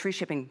 There's free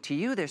shipping to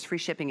you. There's free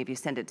shipping if you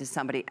send it to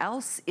somebody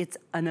else. It's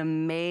an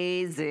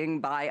amazing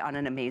buy on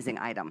an amazing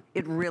item.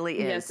 It really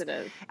is. Yes, it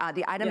is.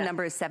 The item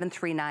number is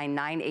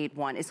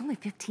 739981. It's only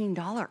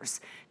 $15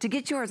 to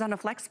get yours on a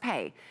Flex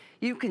Pay.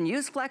 You can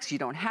use Flex. You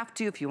don't have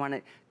to if you want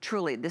to.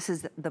 Truly, this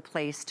is the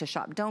place to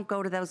shop. Don't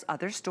go to those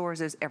other stores.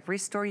 There's every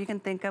store you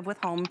can think of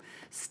with home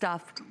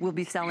stuff will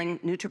be selling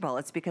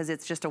NutriBullets, because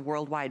it's just a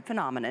worldwide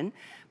phenomenon.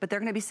 But they're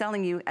going to be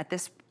selling you at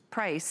this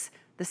price,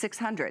 the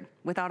 600,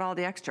 without all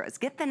the extras.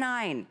 Get the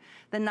 9.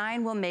 The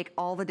 9 will make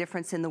all the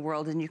difference in the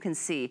world, and you can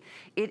see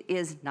it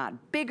is not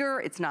bigger,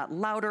 it's not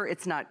louder,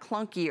 it's not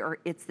clunky, or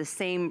it's the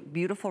same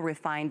beautiful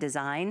refined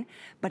design,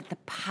 but the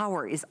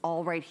power is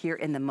all right here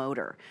in the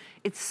motor.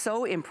 It's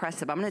so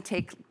impressive. I'm gonna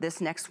take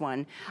this next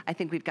one. I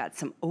think we've got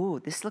some, oh,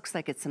 this looks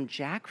like it's some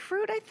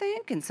jackfruit, I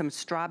think, and some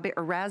strawberry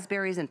or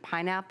raspberries and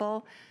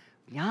pineapple.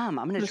 Yum,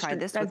 I'm gonna try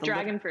this with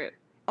dragon fruit.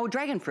 Oh,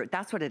 dragon fruit,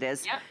 that's what it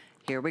is. Yep.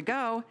 Here we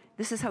go.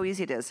 This is how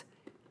easy it is.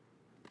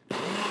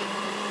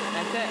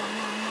 That's it.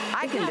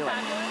 I can do it.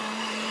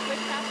 Quick,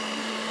 fast.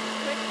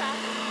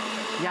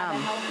 Yum. A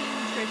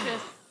healthy,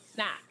 nutritious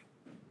snack.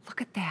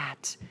 Look at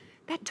that.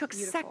 That took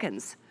Beautiful.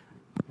 seconds.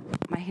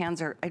 My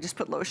hands are, I just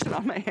put lotion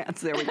on my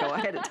hands. There we go. I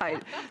had it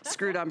tight,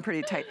 screwed on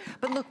pretty tight.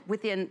 But look,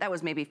 that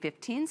was maybe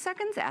 15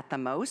 seconds at the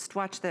most.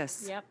 Watch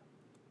this. Yep.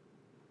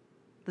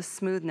 The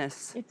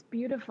smoothness. It's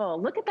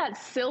beautiful. Look at that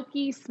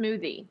silky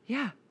smoothie.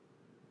 Yeah.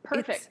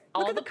 Perfect.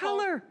 Look at the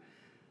color.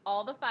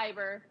 All the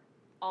fiber,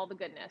 all the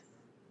goodness.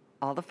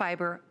 All the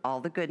fiber, all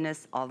the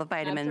goodness, all the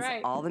vitamins,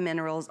 all the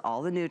minerals,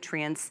 all the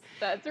nutrients.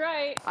 That's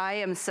right. I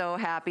am so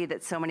happy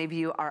that so many of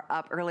you are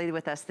up early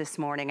with us this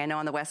morning. I know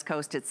on the West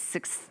Coast it's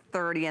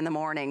 6:30 in the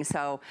morning,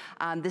 so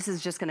this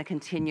is just gonna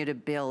continue to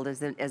build as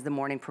the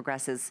morning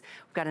progresses.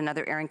 We've got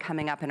another airing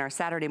coming up in our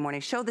Saturday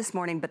morning show this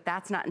morning, but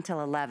that's not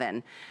until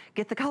 11.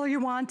 Get the color you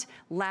want.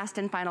 Last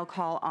and final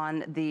call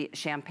on the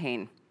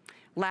champagne.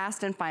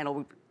 Last and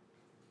final.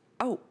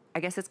 Oh, I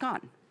guess it's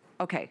gone.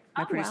 Okay,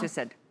 my producer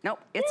said,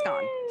 nope, it's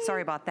gone.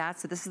 Sorry about that.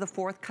 So this is the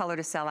 4th color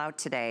to sell out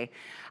today.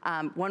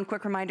 One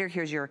quick reminder,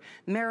 here's your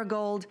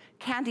marigold,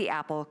 candy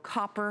apple,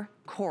 copper,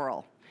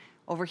 coral.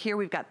 Over here,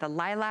 we've got the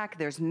lilac,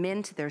 there's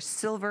mint, there's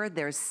silver,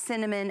 there's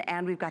cinnamon,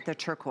 and we've got the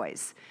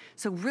turquoise.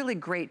 So really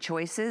great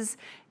choices.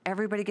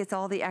 Everybody gets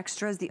all the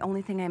extras. The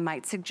only thing I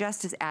might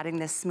suggest is adding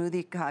this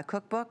smoothie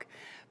cookbook.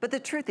 But the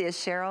truth is,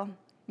 Cheryl,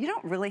 you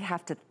don't really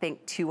have to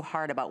think too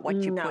hard about what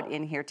you put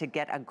in here to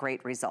get a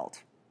great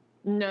result.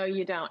 No,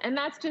 you don't. And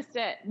that's just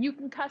it. You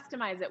can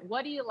customize it.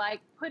 What do you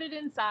like? Put it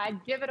inside,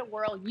 give it a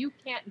whirl. You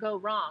can't go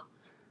wrong.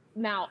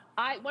 Now,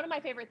 one of my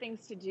favorite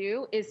things to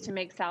do is to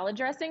make salad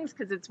dressings,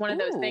 because it's one of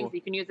those things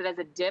you can use it as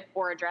a dip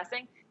or a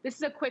dressing. This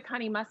is a quick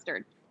honey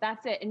mustard.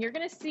 That's it. And you're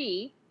going to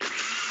see,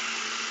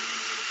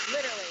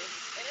 literally,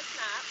 in a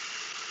snap,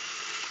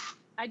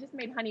 I just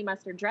made honey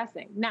mustard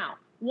dressing. Now,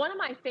 one of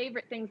my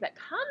favorite things that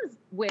comes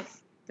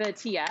with the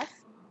TS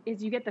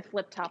is you get the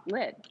flip top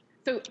lid.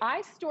 So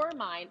I store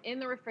mine in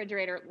the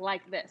refrigerator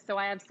like this. So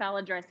I have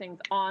salad dressings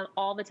on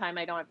all the time.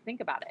 I don't have to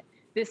think about it.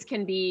 This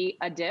can be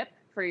a dip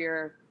for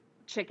your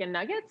chicken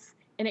nuggets,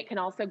 and it can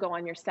also go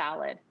on your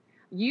salad.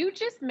 You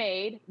just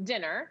made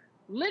dinner,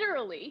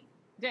 literally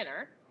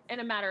dinner,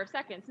 in a matter of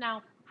seconds.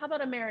 Now, how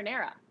about a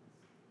marinara?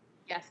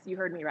 Yes, you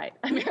heard me right.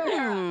 A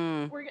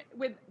marinara.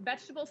 With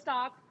vegetable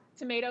stock,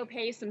 tomato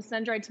paste, some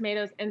sun-dried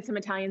tomatoes, and some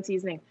Italian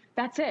seasoning.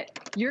 That's it.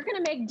 You're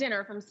going to make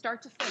dinner from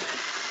start to finish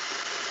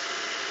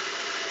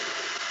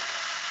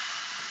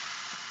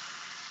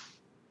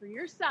for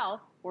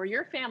yourself or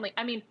your family.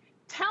 I mean,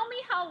 tell me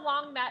how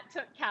long that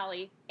took,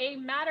 Callie.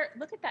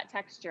 Look at that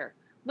texture.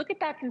 Look at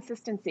that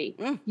consistency.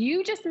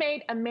 You just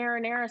made a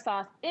marinara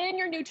sauce in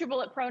your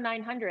NUTRiBULLET Pro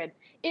 900.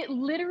 It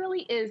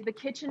literally is the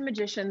kitchen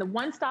magician, the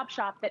one-stop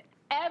shop that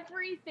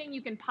everything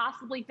you can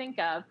possibly think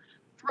of,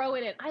 throw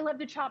it in. I love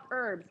to chop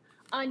herbs,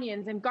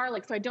 onions, and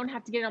garlic so I don't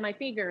have to get it on my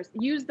fingers.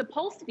 Use the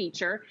pulse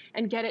feature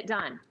and get it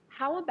done.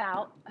 How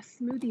about a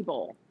smoothie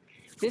bowl?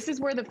 This is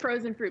where the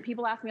frozen fruit,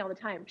 people ask me all the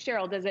time,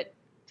 Cheryl,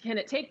 can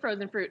it take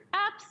frozen fruit?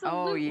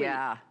 Absolutely. Oh,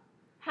 yeah.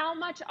 How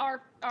much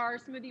are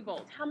smoothie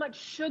bowls? How much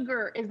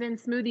sugar is in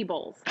smoothie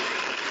bowls?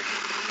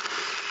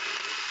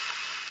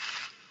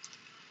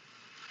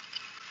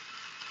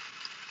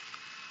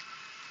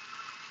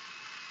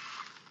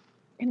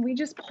 And we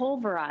just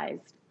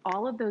pulverized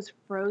all of those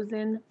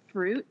frozen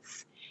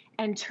fruits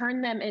and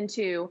turn them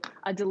into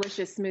a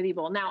delicious smoothie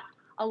bowl. Now,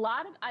 I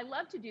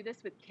love to do this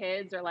with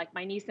kids, or like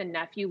my niece and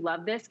nephew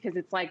love this because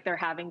it's like they're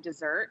having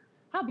dessert.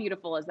 How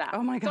beautiful is that?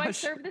 Oh my gosh.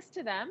 So I serve this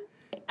to them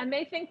and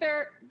they think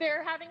they're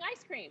having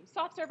ice cream,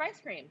 soft serve ice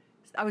cream.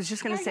 I was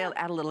just going to say,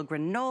 add a little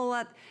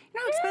granola. You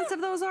know how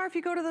expensive those are if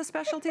you go to the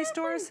specialty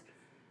stores?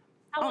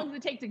 How long does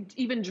it take to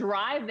even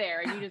drive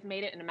there, and you just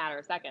made it in a matter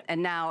of seconds?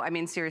 And now, I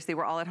mean, seriously,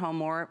 we're all at home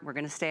more. We're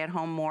going to stay at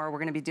home more. We're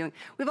going to be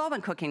we've all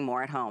been cooking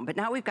more at home, but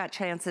now we've got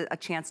a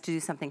chance to do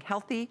something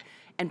healthy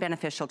and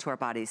beneficial to our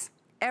bodies.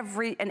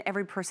 Every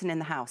person in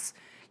the house.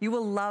 You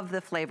will love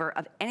the flavor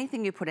of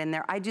anything you put in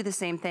there. I do the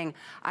same thing.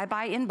 I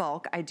buy in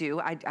bulk, I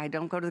do. I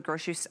don't go to the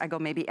grocery store. I go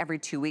maybe every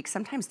 2 weeks,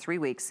 sometimes 3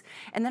 weeks.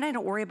 And then I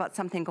don't worry about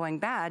something going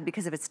bad,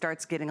 because if it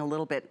starts getting a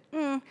little bit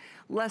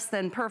less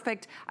than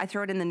perfect, I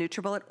throw it in the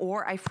NUTRiBULLET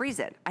or I freeze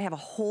it. I have a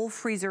whole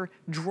freezer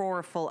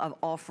drawer full of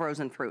all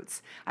frozen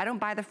fruits. I don't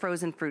buy the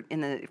frozen fruit in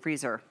the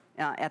freezer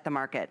at the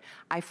market.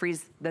 I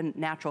freeze the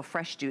natural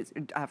fresh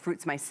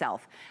fruits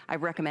myself. I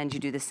recommend you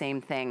do the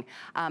same thing.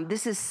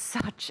 This is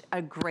such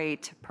a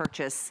great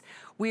purchase.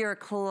 We are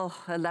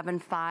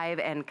 11:05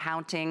 and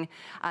counting.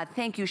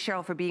 Thank you,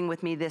 Cheryl, for being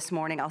with me this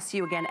morning. I'll see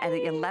you again at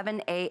the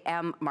 11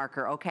 a.m.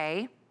 marker,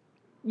 okay?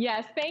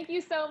 Yes, thank you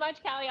so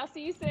much, Callie. I'll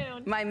see you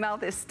soon. My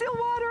mouth is still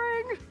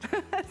watering.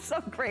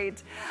 So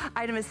great.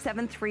 Item is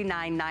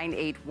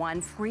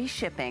 739981, free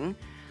shipping,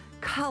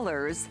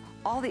 colors,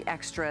 all the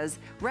extras,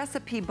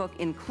 recipe book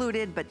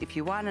included, but if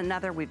you want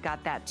another, we've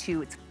got that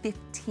too. It's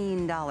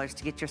 $15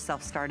 to get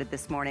yourself started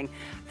this morning.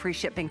 Free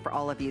shipping for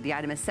all of you. The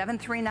item is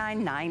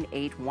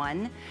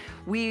 739981.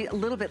 We, a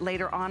little bit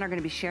later on, are going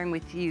to be sharing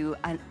with you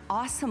an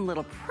awesome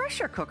little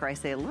pressure cooker. I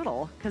say a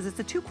little because it's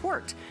a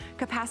 2-quart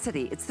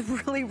capacity. It's a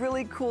really,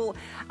 really cool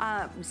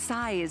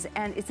size,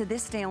 and it's a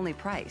this day only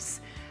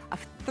price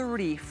of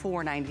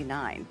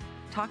 $34.99.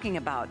 Talking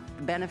about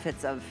the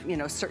benefits of, you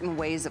know, certain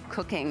ways of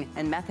cooking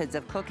and methods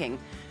of cooking.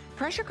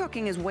 Pressure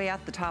cooking is way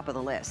at the top of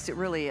the list. It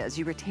really is.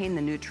 You retain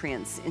the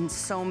nutrients in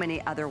so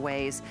many other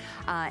ways,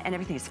 and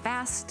everything is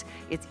fast,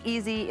 it's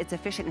easy, it's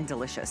efficient, and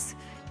delicious.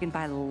 You can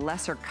buy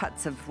lesser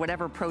cuts of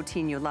whatever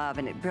protein you love,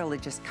 and it really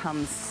just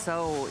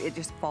it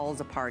just falls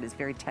apart. It's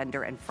very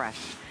tender and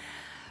fresh.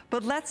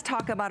 But let's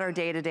talk about our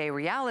day-to-day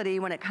reality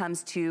when it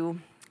comes to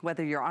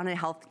whether you're on a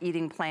health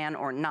eating plan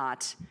or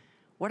not.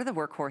 What are the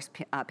workhorse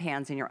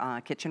pans in your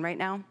kitchen right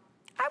now?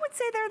 I would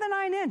say they're the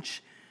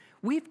 9-inch.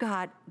 We've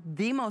got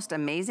the most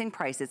amazing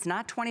price. It's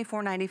not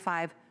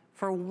 $24.95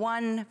 for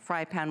one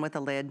fry pan with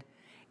a lid.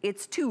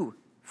 It's 2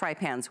 fry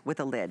pans with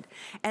a lid.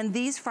 And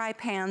these fry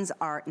pans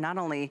are not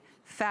only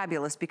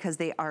fabulous because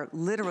they are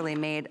literally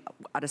made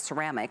out of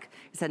ceramic.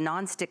 It's a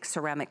non-stick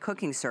ceramic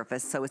cooking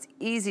surface, so it's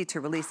easy to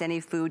release any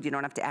food. You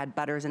don't have to add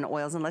butters and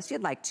oils unless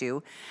you'd like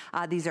to.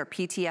 These are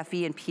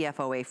PTFE and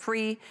PFOA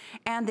free,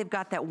 and they've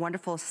got that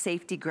wonderful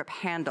safety grip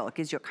handle. It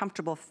gives you a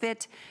comfortable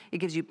fit, it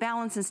gives you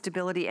balance and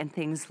stability, and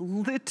things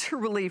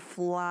literally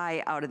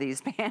fly out of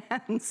these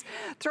pans.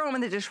 Throw them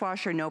in the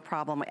dishwasher, no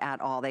problem at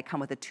all. They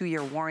come with a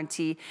 2-year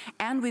warranty,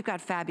 and we've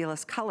got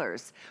fabulous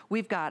colors.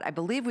 We've got, I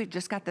believe we've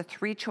just got the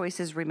 3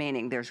 choices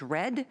remaining. There's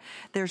red,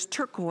 there's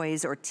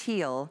turquoise or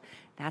teal.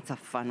 That's a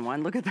fun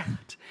one, look at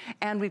that.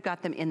 And we've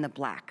got them in the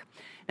black.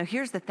 Now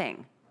here's the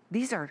thing.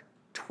 These are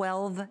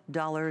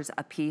 $12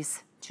 a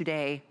piece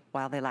today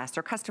while they last.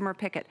 Or customer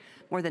pick it,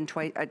 more than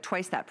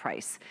twice that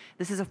price.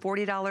 This is a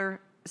 $40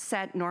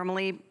 set.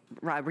 Normally,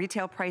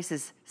 retail price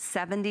is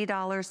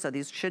 $70, so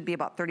these should be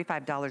about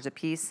 $35 a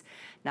piece.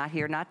 Not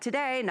here, not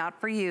today, not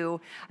for you.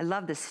 I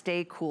love the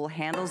Stay Cool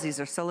handles. These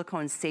are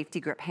silicone safety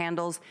grip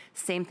handles.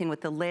 Same thing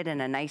with the lid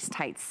and a nice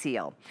tight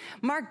seal.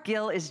 Mark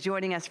Gill is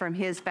joining us from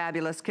his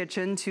fabulous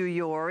kitchen to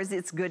yours.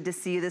 It's good to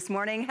see you this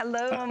morning.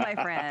 Hello, my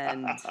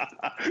friend.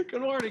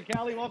 Good morning,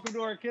 Callie. Welcome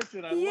to our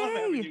kitchen. I love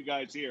having you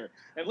guys here.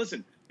 And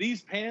listen,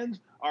 these pans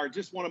are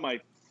just one of my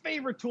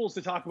favorite tools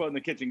to talk about in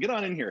the kitchen. Get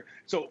on in here.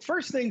 So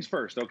first things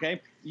first, okay?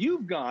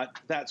 You've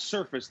got that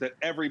surface that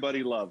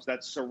everybody loves,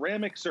 that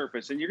ceramic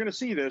surface, and you're gonna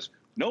see this,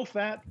 no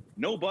fat,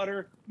 no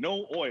butter,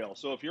 no oil.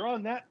 So if you're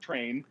on that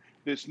train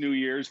this New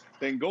Year's,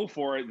 then go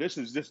for it. This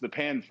is just the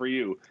pan for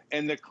you.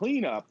 And the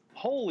cleanup,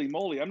 holy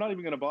moly, I'm not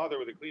even gonna bother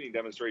with a cleaning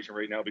demonstration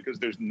right now because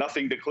there's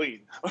nothing to clean.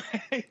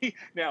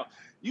 Now,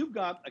 you've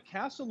got a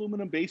cast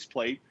aluminum base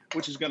plate,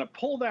 which is going to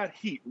pull that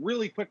heat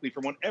really quickly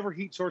from whatever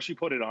heat source you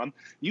put it on.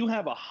 You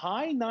have a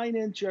high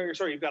 9-inch,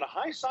 you've got a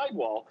high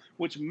sidewall,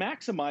 which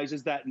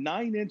maximizes that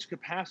 9-inch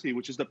capacity,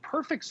 which is the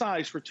perfect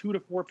size for 2 to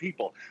 4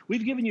 people.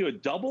 We've given you a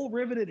double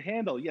riveted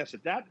handle. Yes,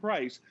 at that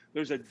price,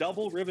 there's a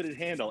double riveted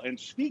handle. And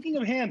speaking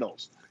of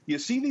handles, you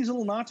see these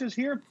little notches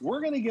here?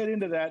 We're going to get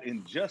into that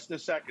in just a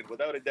second,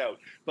 without a doubt.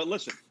 But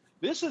listen,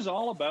 this is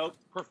all about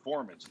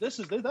performance.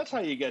 That's how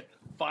you get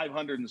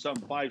 500 and some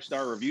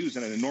 5-star reviews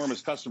and an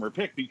enormous customer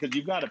pick, because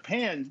you've got a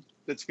pan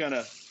that's going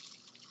to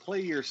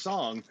play your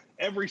song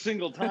every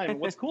single time. And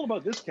what's cool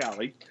about this,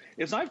 Callie,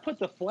 is I've put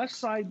the flesh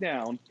side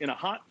down in a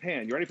hot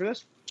pan. You ready for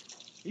this?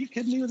 Are you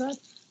kidding me with that?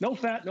 No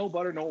fat, no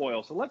butter, no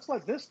oil. So let's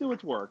let this do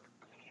its work.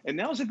 And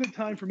now's a good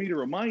time for me to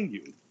remind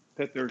you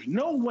that there's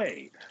no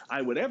way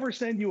I would ever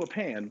send you a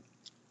pan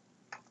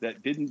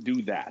that didn't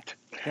do that.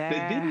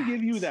 They didn't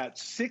give you that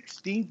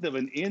 1/16 of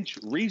an inch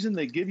reason.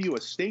 They give you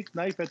a steak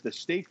knife at the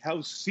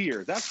steakhouse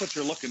sear. That's what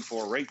you're looking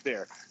for right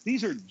there.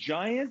 These are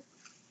giant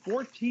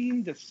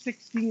 14 to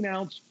 16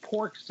 ounce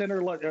pork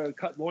center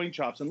cut loin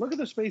chops. And look at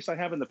the space I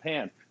have in the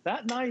pan.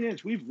 That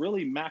 9-inch, we've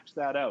really maxed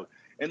that out.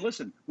 And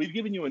listen, we've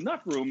given you enough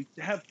room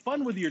to have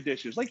fun with your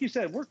dishes. Like you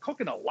said, we're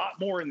cooking a lot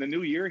more in the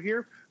new year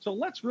here. So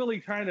let's really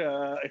kind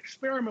of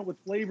experiment with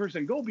flavors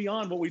and go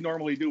beyond what we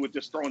normally do with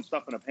just throwing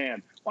stuff in a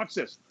pan. Watch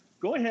this.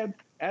 Go ahead,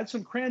 add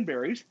some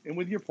cranberries in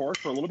with your pork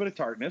for a little bit of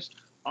tartness.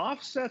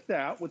 Offset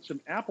that with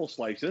some apple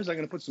slices. I'm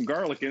going to put some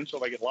garlic in so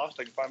if I get lost,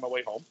 I can find my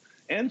way home.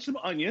 And some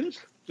onions,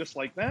 just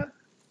like that.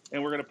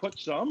 And we're going to put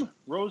some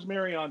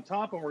rosemary on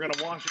top, and we're going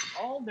to wash it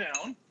all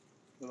down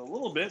with a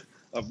little bit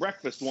of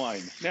breakfast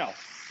wine. Now,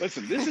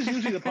 listen, this is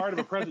usually the part of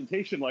a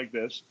presentation like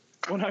this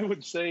when I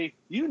would say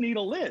you need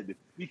a lid,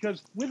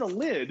 because with a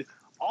lid,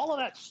 all of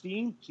that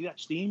steam, see that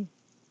steam?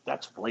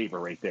 That's flavor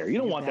right there. You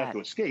don't want that to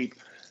escape.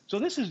 So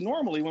this is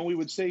normally when we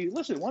would say,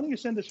 listen, why don't you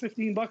send us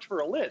 $15 for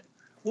a lid?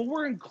 Well,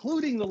 we're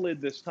including the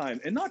lid this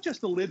time, and not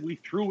just the lid we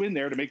threw in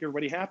there to make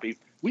everybody happy.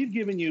 We've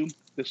given you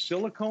the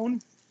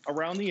silicone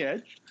around the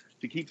edge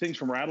to keep things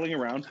from rattling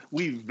around.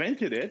 We've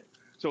vented it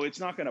so it's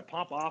not going to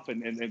pop off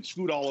and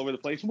scoot all over the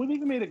place. And we've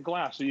even made it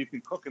glass so you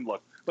can cook and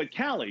look. But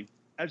Callie,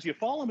 as you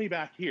follow me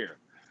back here,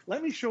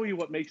 let me show you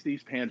what makes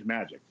these pans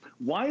magic.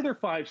 Why they're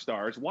 5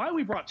 stars, why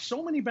we brought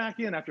so many back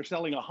in after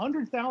selling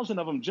 100,000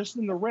 of them just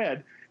in the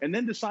red and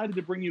then decided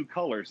to bring you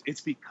colors.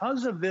 It's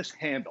because of this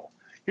handle.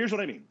 Here's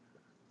what I mean.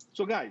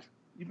 So guys,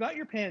 you've got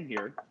your pan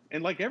here,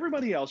 and like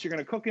everybody else, you're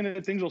going to cook in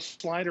it, things will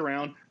slide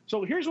around.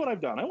 So here's what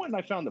I've done. I went and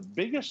I found the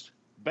biggest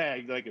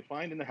bag that I could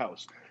find in the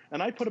house,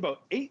 and I put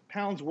about 8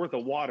 pounds worth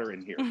of water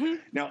in here.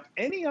 Now,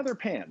 any other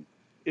pan,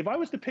 if I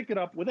was to pick it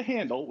up with a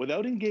handle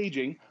without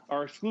engaging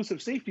our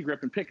exclusive safety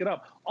grip and pick it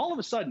up, all of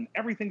a sudden,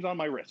 everything's on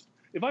my wrist.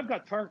 If I've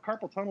got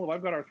carpal tunnel, if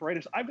I've got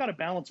arthritis, I've got to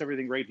balance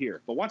everything right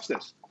here. But watch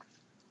this.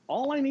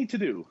 All I need to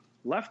do,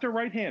 left or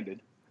right-handed,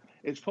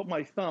 is put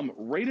my thumb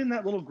right in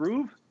that little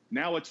groove.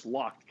 Now it's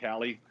locked,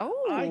 Callie.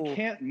 Oh. I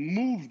can't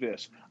move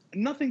this.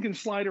 Nothing can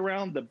slide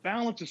around. The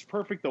balance is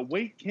perfect. The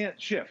weight can't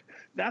shift.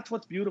 That's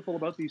what's beautiful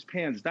about these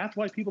pans. That's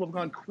why people have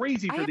gone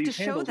crazy for these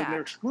handles, and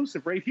they're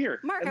exclusive right here.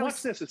 Mark, and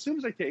watch this. As soon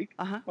as I take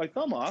my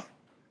thumb off,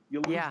 you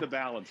lose the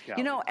balance, Callie.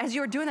 You know, as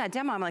you were doing that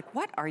demo, I'm like,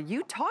 what are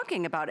you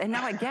talking about? And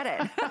now I get it.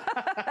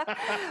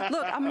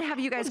 Look, I'm going to have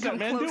you guys come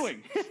close. What's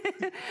that man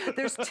doing?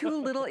 There's 2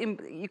 little,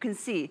 you can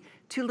see,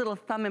 2 little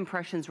thumb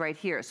impressions right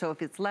here. So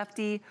if it's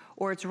lefty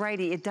or it's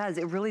righty, it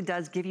really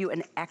does give you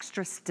an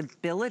extra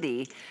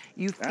stability.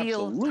 You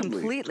feel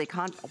completely,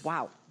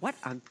 wow,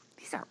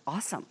 these are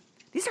awesome.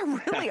 These are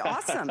really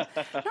awesome.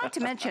 Not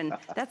to mention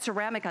that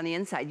ceramic on the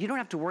inside. You don't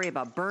have to worry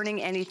about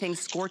burning anything,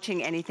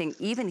 scorching anything,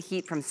 even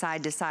heat from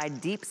side to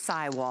side, deep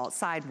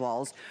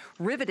sidewalls,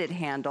 riveted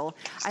handle.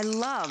 I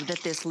love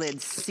that this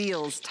lid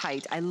seals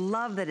tight. I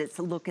love that it's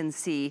look and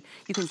see.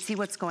 You can see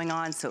what's going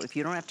on, so if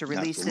you don't have to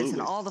release this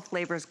and all the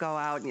flavors go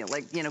out,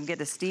 and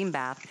get a steam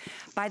bath.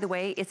 By the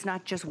way, it's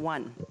not just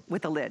one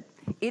with a lid.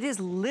 It is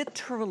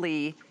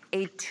literally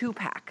a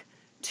 2-pack.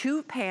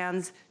 2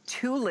 pans,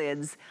 2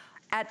 lids,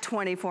 at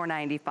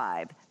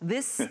 $24.95.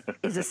 This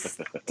is a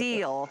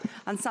steal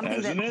on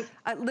something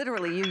that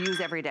literally you use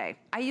every day.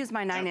 I use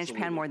my 9-inch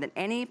pan more than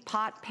any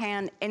pot,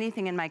 pan,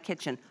 anything in my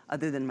kitchen,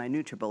 other than my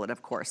NUTRiBULLET,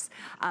 of course.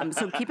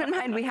 So keep in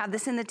mind, we have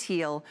this in the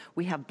teal,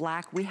 we have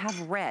black, we have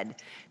red.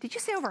 Did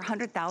you say over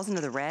 100,000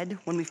 of the red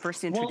when we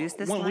first introduced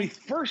this line? When we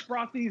first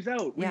brought these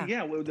out,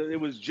 it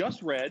was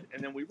just red,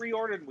 and then we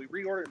reordered,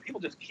 and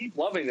people just keep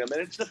loving them.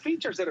 And it's the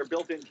features that are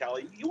built in,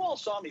 Callie. You all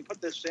saw me put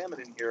this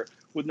salmon in here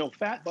with no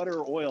fat, butter,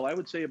 or oil. I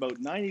would say about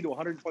 90 to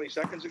 120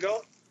 seconds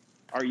ago.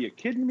 Are you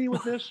kidding me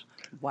with this?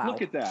 Wow.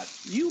 Look at that.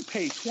 You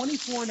pay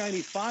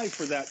 $24.95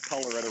 for that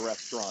color at a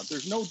restaurant.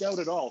 There's no doubt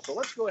at all. So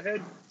let's go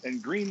ahead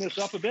and green this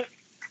up a bit.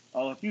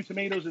 A few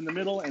tomatoes in the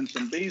middle and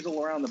some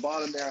basil around the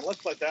bottom there. And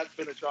let's let that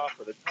finish off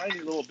with a tiny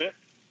little bit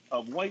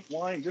of white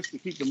wine just to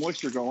keep the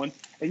moisture going.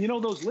 And you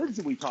know those lids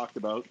that we talked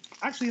about?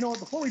 Actually, you know what?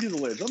 Before we do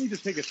the lids, let me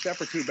just take a step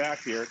or 2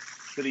 back here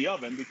to the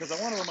oven, because I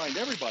want to remind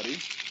everybody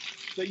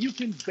that you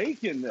can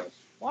bake in this.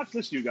 Watch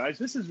this, you guys.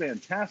 This is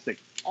fantastic.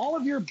 All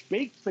of your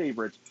baked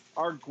favorites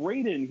are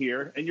great in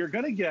here, and you're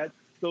going to get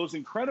those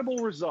incredible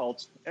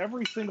results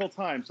every single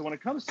time. So when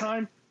it comes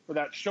time for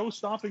that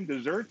show-stopping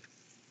dessert,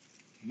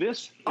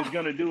 this is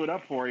going to do it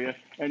up for you.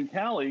 And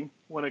Callie,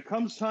 when it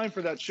comes time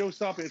for that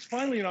show-stopping, it's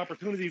finally an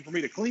opportunity for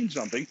me to clean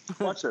something.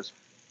 Watch this.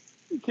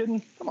 Are you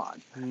kidding? Come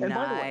on. Nice. And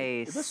by the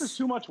way, if this is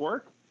too much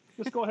work,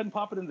 just go ahead and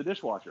pop it in the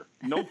dishwasher.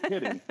 No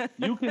kidding.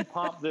 You can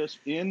pop this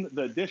in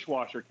the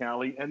dishwasher,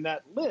 Callie, and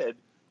that lid,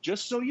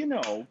 just so you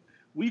know,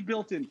 we've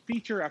built in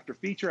feature after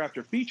feature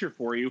after feature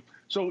for you.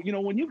 So, you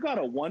know, when you've got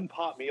a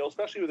one-pot meal,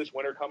 especially with this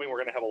winter coming, we're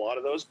going to have a lot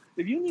of those.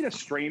 If you need a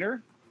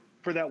strainer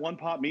for that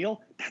one-pot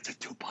meal, that's a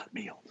two-pot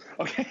meal,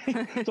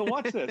 okay? So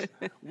watch this.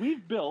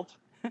 We've built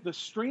the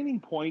straining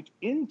point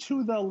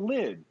into the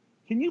lid.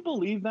 Can you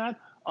believe that?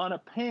 On a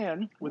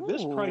pan with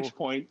this price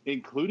point,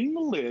 including the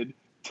lid,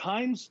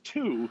 ×2,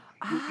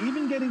 you're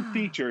even getting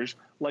features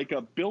like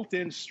a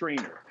built-in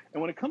strainer.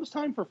 And when it comes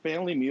time for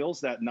family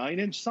meals, that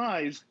 9-inch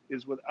size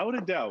is without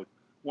a doubt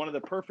one of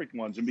the perfect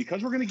ones. And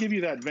because we're going to give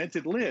you that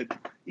vented lid,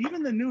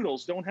 even the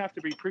noodles don't have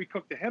to be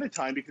pre-cooked ahead of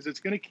time because it's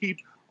going to keep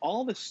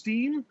all the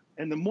steam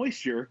and the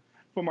moisture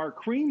from our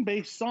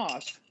cream-based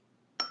sauce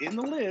in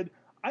the lid.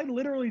 I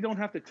literally don't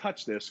have to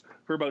touch this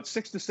for about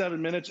 6 to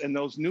 7 minutes, and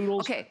those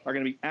noodles are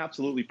going to be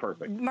absolutely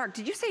perfect. Mark,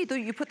 did you say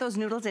you put those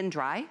noodles in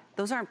dry?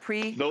 Those aren't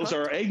pre-cooked? Those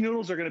are egg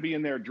noodles are going to be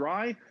in there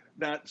dry.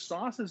 That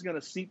sauce is going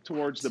to seep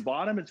towards the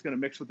bottom. It's going to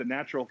mix with the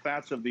natural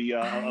fats of the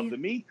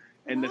meat,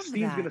 and the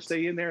steam's going to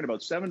stay in there in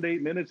about 7 to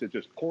 8 minutes. It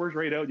just pours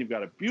right out. You've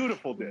got a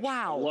beautiful dish.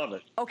 Wow. I love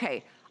it.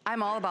 Okay.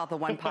 I'm all about the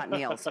one-pot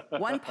meals.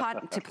 One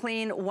pot to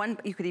clean, one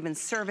you could even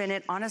serve in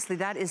it. Honestly,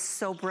 that is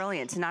so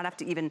brilliant to not have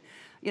to even,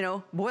 you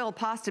know, boil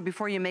pasta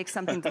before you make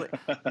something.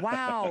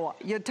 Wow,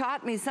 you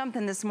taught me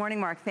something this morning,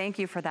 Mark. Thank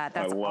you for that.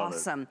 That's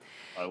awesome.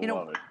 I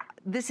love it.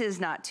 This is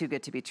not too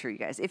good to be true, you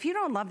guys. If you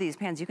don't love these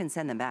pans, you can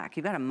send them back.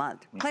 You've got a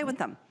month. Play with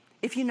them.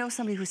 If you know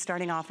somebody who's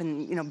starting off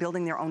and, you know,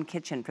 building their own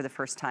kitchen for the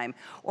first time,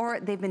 or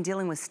they've been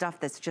dealing with stuff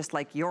that's just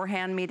like your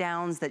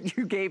hand-me-downs that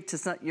you gave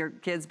to your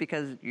kids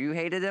because you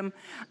hated them,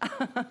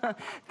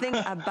 think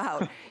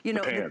about, you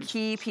know, the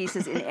key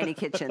pieces in any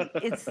kitchen.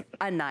 It's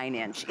a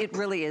 9-inch. It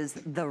really is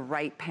the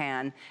right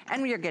pan,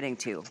 and you're getting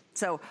 2.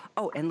 So,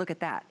 oh, and look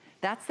at that.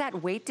 That's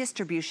that weight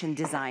distribution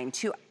design,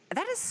 too.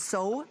 That is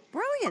so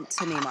brilliant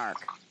to me, Mark.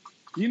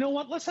 You know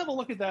what? Let's have a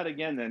look at that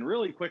again then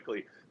really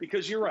quickly,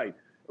 because you're right.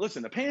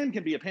 Listen, a pan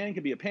can be a pan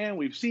can be a pan.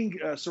 We've seen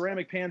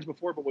ceramic pans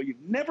before, but what you've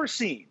never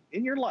seen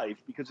in your life,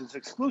 because it's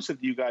exclusive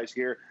to you guys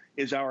here,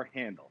 is our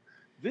handle.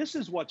 This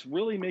is what's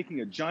really making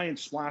a giant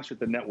splash at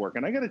the network.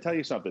 And I got to tell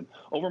you something.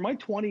 Over my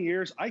 20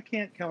 years, I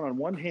can't count on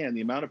one hand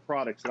the amount of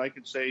products that I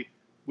could say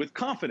with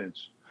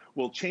confidence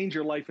will change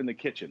your life in the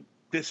kitchen.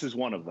 This is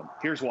one of them.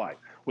 Here's why.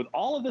 With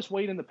all of this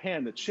weight in the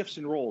pan that shifts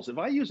and rolls, if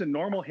I use a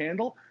normal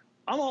handle,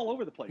 I'm all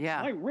over the place. Yeah.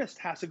 My wrist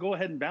has to go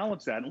ahead and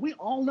balance that. And we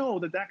all know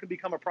that that could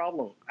become a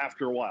problem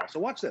after a while.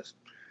 So watch this.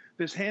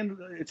 This hand,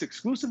 it's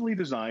exclusively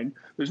designed.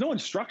 There's no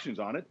instructions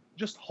on it.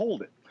 Just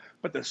hold it.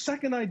 But the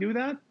second I do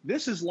that,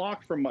 this is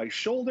locked from my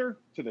shoulder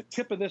to the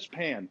tip of this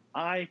pan.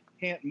 I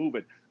can't move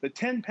it. The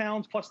 10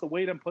 pounds plus the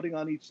weight I'm putting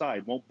on each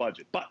side won't budge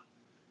it. But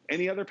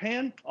any other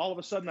pan, all of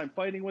a sudden I'm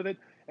fighting with it.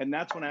 And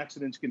that's when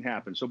accidents can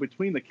happen. So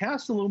between the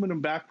cast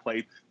aluminum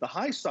backplate, the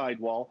high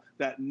sidewall,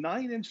 that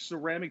 9-inch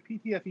ceramic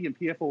PTFE and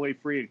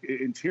PFOA-free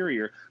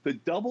interior, the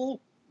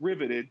double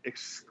riveted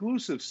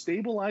exclusive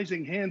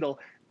stabilizing handle,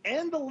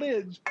 and the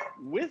lids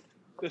with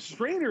the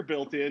strainer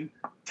built in,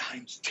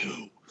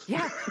 ×2.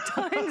 Yeah,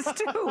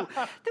 ×2.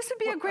 This would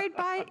be a great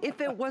buy if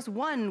it was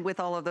one with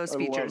all of those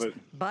features. Love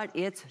it. But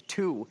it's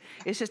 2.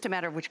 It's just a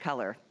matter of which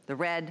color. The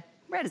red.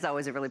 Red is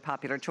always a really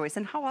popular choice,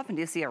 and how often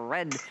do you see a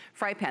red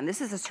fry pan? This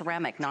is a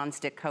ceramic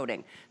non-stick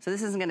coating, so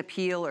this isn't gonna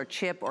peel or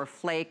chip or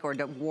flake or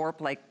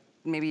warp like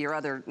maybe your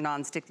other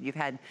non-stick that you've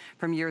had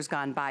from years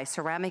gone by.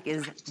 Ceramic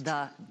is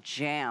the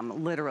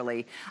jam,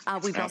 literally.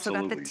 We've also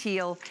got the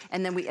teal,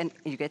 and then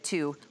you get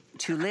 2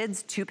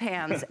 lids, 2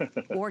 pans,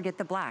 or get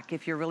the black.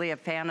 If you're really a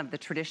fan of the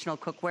traditional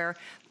cookware,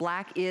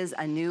 black is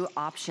a new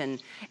option.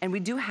 And we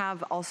do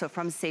have also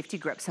from Safety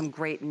Grip some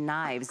great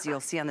knives. You'll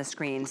see on the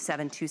screen,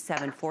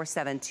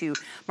 727472.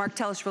 Mark,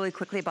 tell us really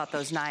quickly about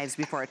those knives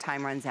before our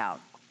time runs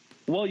out.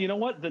 Well, you know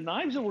what? The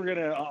knives that we're going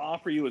to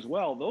offer you as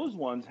well, those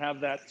ones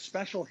have that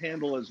special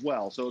handle as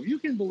well. So if you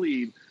can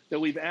believe that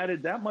we've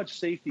added that much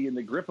safety in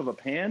the grip of a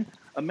pan,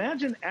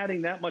 imagine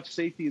adding that much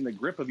safety in the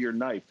grip of your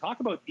knife. Talk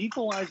about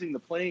equalizing the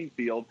playing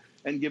field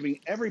and giving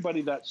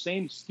everybody that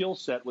same skill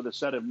set with a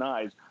set of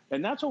knives.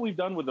 And that's what we've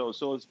done with those.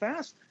 So as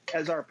fast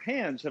as our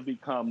pans have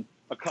become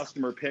a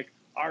customer pick,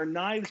 our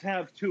knives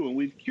have too. And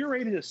we've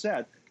curated a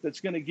set that's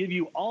going to give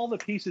you all the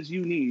pieces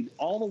you need,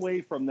 all the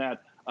way from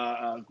that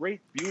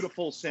great,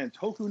 beautiful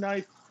Santoku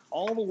knife,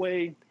 all the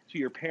way to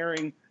your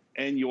paring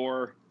and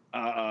your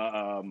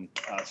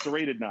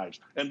serrated knives.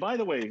 And by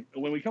the way,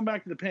 when we come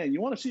back to the pan,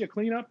 you want to see a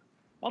cleanup?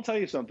 I'll tell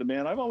you something,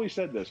 man. I've always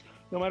said this.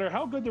 No matter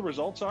how good the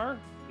results are,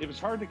 if it's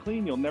hard to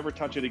clean, you'll never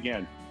touch it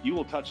again. You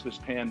will touch this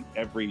pan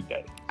every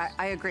day.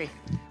 I agree.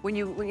 When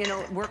you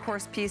know,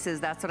 workhorse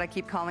pieces, that's what I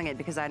keep calling it,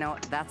 because I know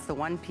that's the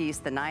one piece,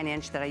 the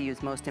 9-inch, that I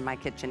use most in my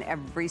kitchen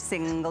every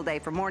single day,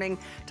 from morning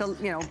to,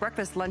 you know,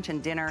 breakfast, lunch,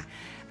 and dinner.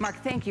 Mark,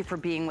 thank you for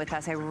being with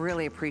us. I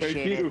really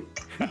appreciate it.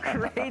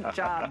 Great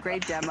job,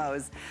 great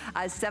demos.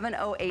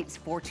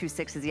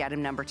 708-426 is the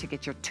item number to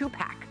get your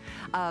 2-pack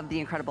of the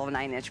incredible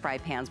 9-inch fry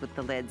pans with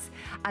the lids.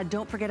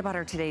 Don't forget about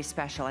our today's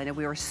special. I know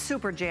we were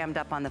super jammed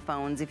up on the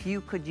phones. If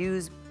you could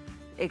use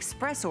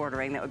express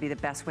ordering, that would be the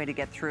best way to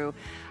get through.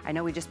 I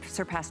know we just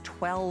surpassed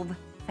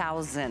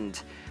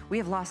 12,000. We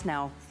have lost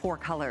now 4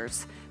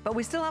 colors, but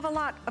we still have a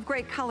lot of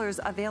great colors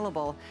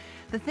available.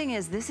 The thing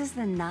is, this is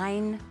the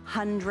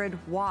 900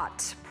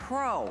 watt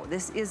Pro.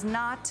 This is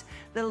not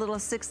the little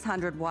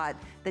 600 watt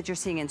that you're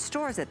seeing in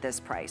stores at this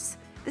price.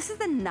 This is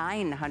the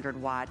 900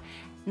 watt.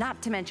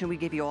 Not to mention, we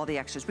give you all the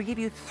extras. We give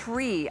you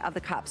 3 of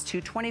the cups, 2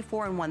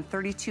 24 and 1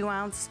 32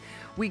 ounce.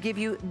 We give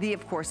you the,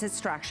 of course,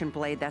 extraction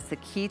blade. That's the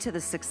key to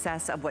the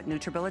success of what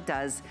NUTRiBULLET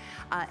does.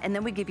 And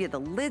then we give you the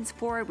lids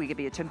for it. We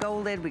give you a to-go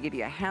lid. We give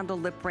you a handle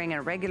lip ring and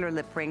a regular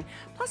lip ring,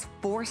 plus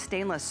 4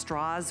 stainless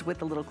straws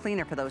with a little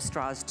cleaner for those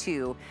straws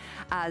too.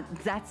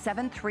 That's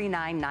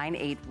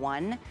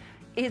 739981.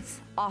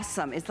 It's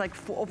awesome. It's like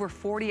over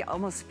 40,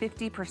 almost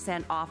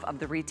 50% off of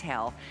the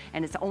retail.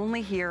 And it's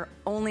only here,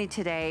 only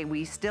today.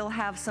 We still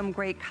have some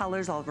great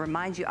colors. I'll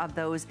remind you of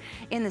those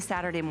in the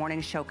Saturday morning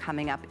show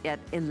coming up at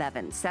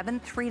 11.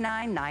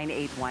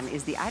 739981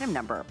 is the item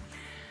number.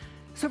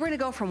 So we're gonna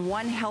go from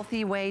one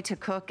healthy way to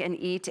cook and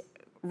eat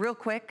real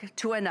quick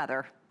to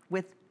another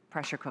with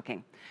pressure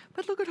cooking.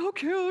 But look at how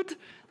cute.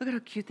 Look at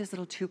how cute this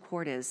little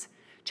 2-quart is.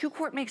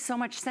 2-quart makes so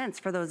much sense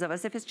for those of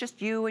us. If it's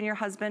just you and your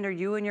husband, or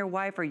you and your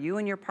wife, or you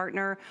and your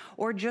partner,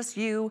 or just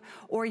you,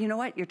 or you know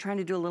what, you're trying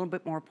to do a little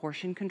bit more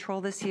portion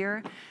control this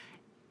year.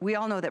 We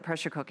all know that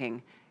pressure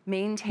cooking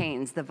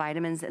maintains the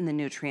vitamins and the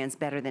nutrients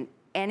better than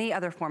any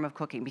other form of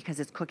cooking, because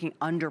it's cooking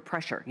under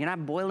pressure. You're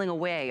not boiling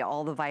away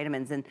all the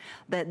vitamins and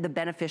the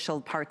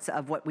beneficial parts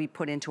of what we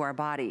put into our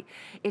body.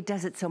 It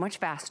does it so much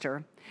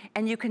faster,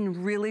 and you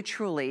can really,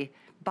 truly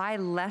buy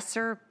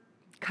lesser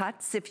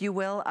cuts, if you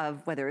will,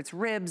 of whether it's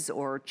ribs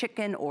or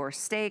chicken or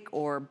steak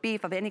or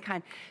beef of any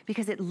kind,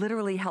 because it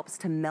literally helps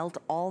to melt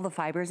all the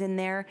fibers in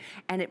there,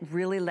 and it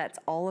really lets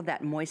all of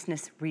that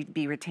moistness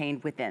be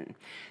retained within.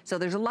 So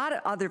there's a lot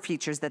of other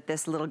features that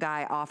this little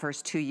guy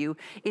offers to you.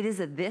 It is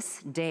a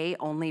this day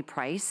only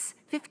price,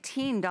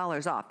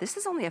 $15 off. This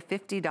is only a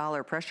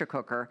 $50 pressure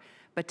cooker,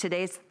 but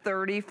today's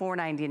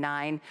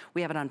 $34.99.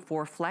 We have it on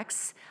 4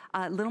 flex,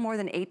 a little more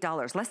than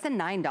 $8, less than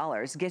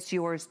 $9 gets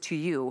yours to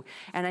you.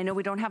 And I know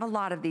we don't have a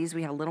lot of these.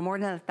 We have a little more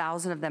than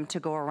 1,000 of them to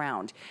go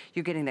around.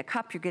 You're getting the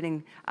cup, you're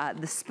getting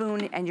the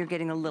spoon, and you're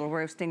getting a little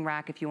roasting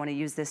rack if you want to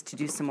use this to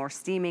do some more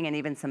steaming and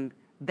even some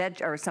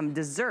veg or some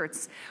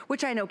desserts,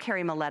 which I know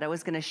Carrie Miletto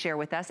is going to share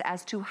with us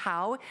as to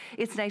how.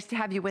 It's nice to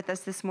have you with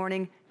us this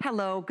morning.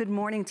 Hello, good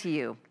morning to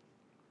you.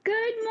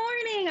 Good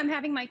morning. I'm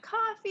having my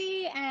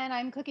coffee and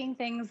I'm cooking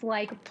things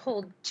like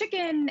pulled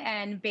chicken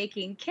and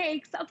baking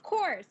cakes, of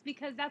course,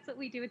 because that's what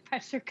we do with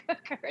pressure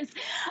cookers.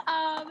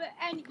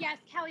 And yes,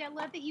 Kelly, I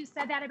love that you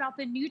said that about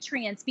the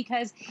nutrients,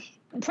 because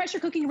pressure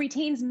cooking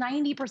retains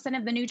 90%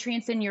 of the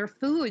nutrients in your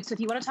food. So if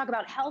you want to talk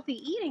about healthy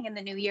eating in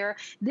the new year,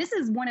 this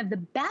is one of the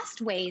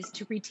best ways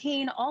to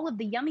retain all of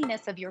the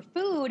yumminess of your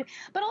food.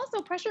 But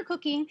also, pressure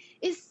cooking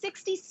is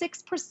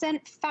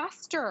 66%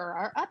 faster,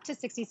 or up to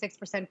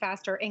 66%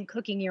 faster in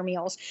cooking your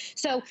meals.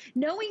 So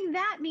knowing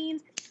that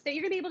means that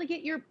you're going to be able to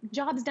get your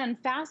jobs done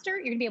faster.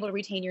 You're going to be able to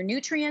retain your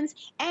nutrients.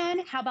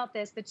 And how about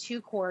this, the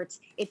 2 quarts?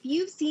 If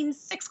you've seen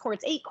 6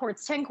 quarts, 8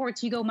 quarts, 10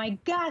 quarts, you go, my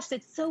gosh,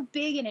 it's so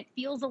big and it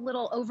feels a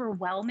little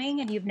overwhelming,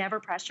 and you've never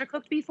pressure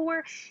cooked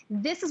before.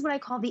 This is what I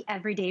call the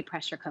everyday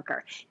pressure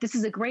cooker. This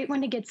is a great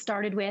one to get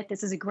started with.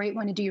 This is a great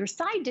one to do your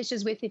side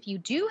dishes with if you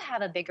do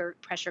have a bigger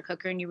pressure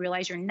cooker and you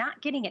realize you're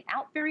not getting it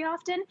out very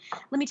often.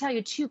 Let me tell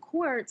you, 2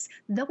 quarts,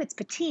 though it's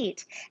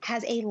petite,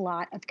 has a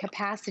lot of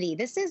capacity.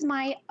 This is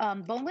my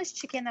boneless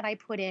chicken that I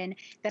put in,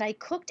 that I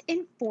cooked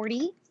in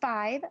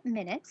 45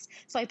 minutes.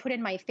 So I put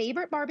in my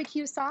favorite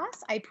barbecue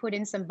sauce. I put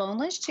in some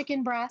boneless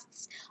chicken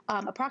breasts,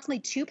 approximately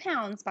 2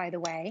 pounds, by the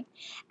way.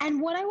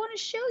 And what I want to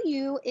show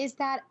you is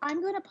that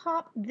I'm going to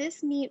pop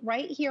this meat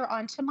right here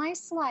onto my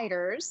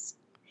sliders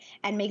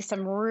and make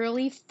some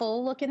really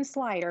full looking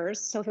sliders.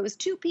 So if it was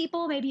 2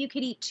 people, maybe you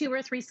could eat 2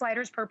 or 3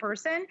 sliders per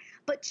person,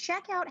 but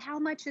check out how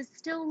much is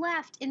still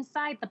left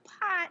inside the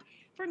pot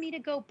for me to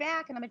go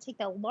back. And I'm going to take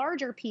the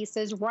larger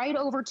pieces right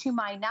over to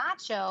my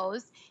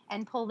nachos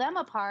and pull them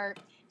apart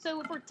So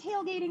if we're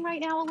tailgating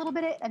right now a little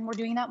bit, and we're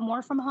doing that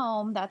more from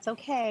home, that's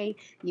okay.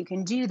 You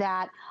can do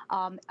that.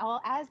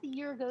 As the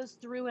year goes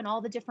through and all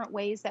the different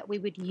ways that we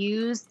would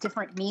use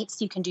different meats,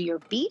 you can do your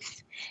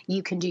beef,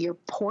 you can do your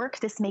pork.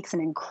 This makes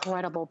an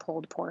incredible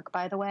pulled pork,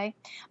 by the way.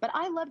 But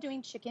I love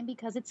doing chicken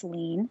because it's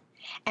lean.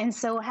 And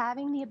so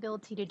having the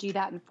ability to do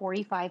that in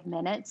 45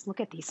 minutes,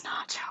 look at these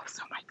nachos.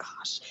 Oh my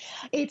gosh.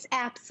 It's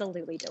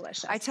absolutely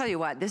delicious. I tell you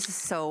what,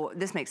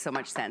 this makes so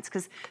much sense,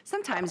 because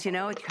sometimes, you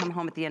know, you come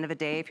home at the end of the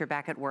day, if you're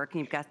back at work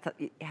and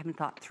you haven't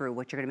thought through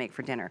what you're gonna make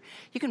for dinner.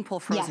 You can pull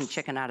frozen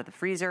chicken out of the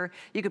freezer.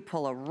 You could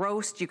pull a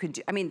roast. You could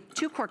do, I mean,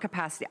 2-quart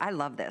capacity. I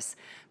love this.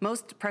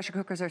 Most pressure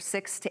cookers are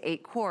 6 to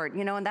 8 quart,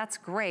 you know, and that's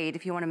great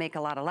if you wanna make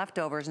a lot of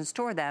leftovers and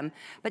store them.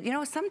 But you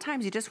know,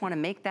 sometimes you just wanna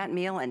make that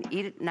meal and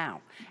eat it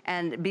now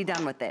and be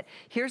done with it.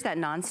 Here's that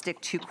nonstick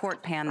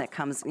 2-quart pan that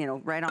comes, you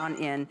know, right on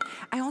in.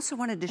 I also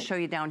wanted to show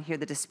you down here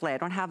the display. I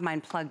don't have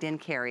mine plugged in,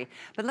 Carrie,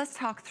 but let's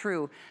talk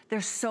through.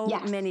 There's so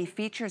many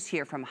features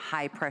here, from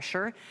high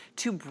pressure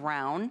to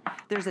brown.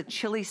 There's a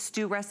chili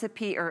stew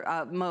recipe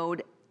or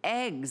mode.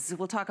 Eggs,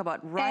 we'll talk about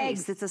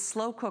rice. It's a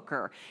slow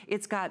cooker.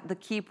 It's got the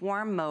keep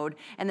warm mode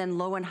and then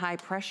low and high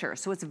pressure.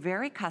 So it's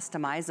very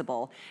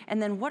customizable.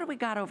 And then what do we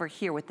got over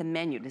here with the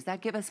menu? Does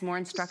that give us more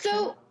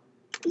instruction?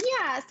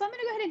 Yeah, so I'm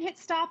gonna go ahead and hit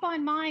stop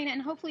on mine,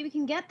 and hopefully we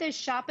can get this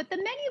shot. But the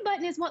menu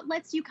button is what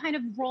lets you kind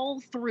of roll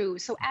through.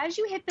 So as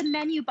you hit the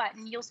menu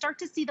button, you'll start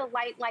to see the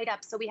light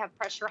up. So we have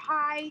pressure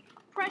high,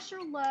 pressure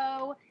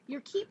low.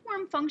 Your keep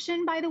warm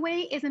function, by the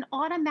way, is an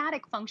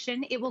automatic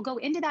function. It will go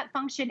into that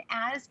function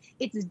as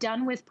it's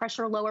done with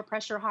pressure low or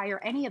pressure high or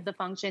any of the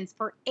functions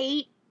for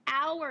 8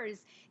 hours.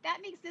 That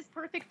makes this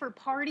perfect for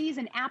parties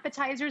and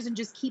appetizers and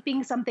just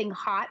keeping something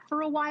hot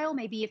for a while.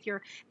 Maybe if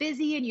you're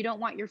busy and you don't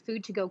want your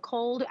food to go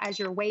cold as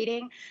you're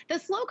waiting. The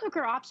slow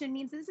cooker option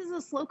means this is a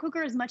slow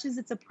cooker as much as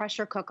it's a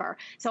pressure cooker.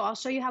 So I'll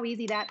show you how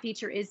easy that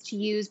feature is to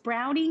use.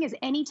 Browning is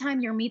anytime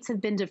your meats have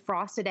been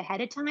defrosted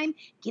ahead of time,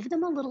 give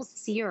them a little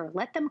sear,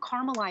 let them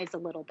caramelize a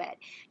little bit.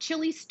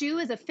 Chili stew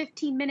is a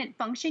 15-minute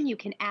function. You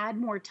can add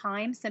more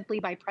time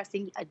simply by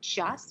pressing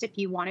adjust if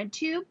you wanted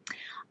to.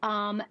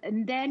 And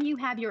then you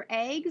have your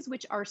eggs,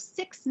 which are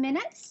 6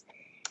 minutes.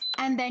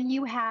 And then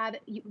you have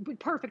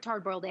perfect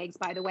hard-boiled eggs,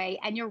 by the way,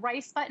 and your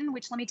rice button,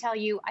 which let me tell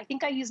you, I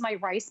think I use my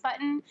rice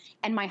button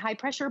and my high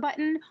pressure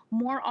button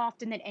more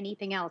often than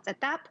anything else. At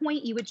that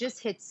point, you would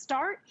just hit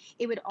start.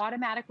 It would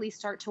automatically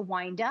start to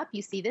wind up.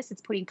 You see this,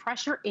 it's putting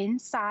pressure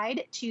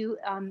inside to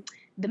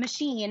the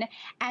machine.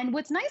 And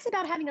what's nice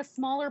about having a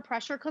smaller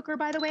pressure cooker,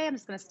 by the way, I'm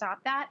just gonna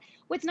stop that.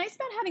 What's nice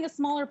about having a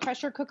smaller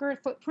pressure cooker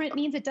footprint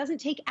means it doesn't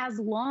take as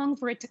long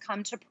for it to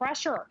come to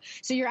pressure.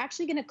 So you're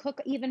actually gonna cook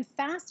even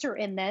faster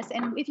in this.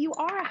 And if you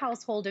are a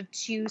household of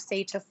 2,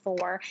 say to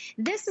 4,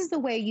 this is the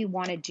way you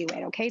wanna do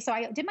it, okay? So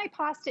I did my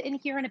pasta in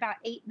here in about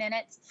 8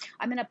 minutes.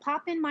 I'm gonna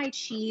pop in my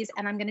cheese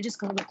and I'm gonna just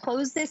go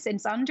close this.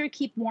 It's under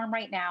keep warm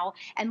right now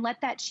and let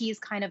that cheese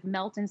kind of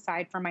melt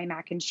inside for my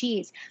mac and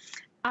cheese.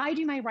 I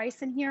do my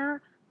rice in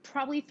here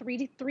probably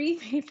 3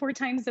 to 4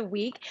 times a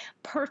week.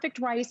 Perfect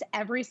rice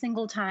every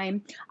single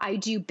time. I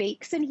do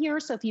bakes in here.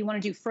 So if you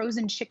want to do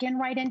frozen chicken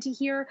right into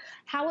here,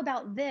 how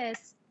about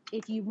this?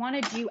 If you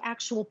want to do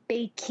actual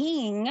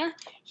baking,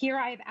 here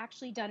I've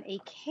actually done a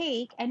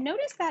cake. And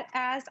notice that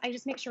as I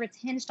just make sure it's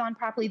hinged on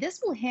properly,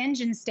 this will hinge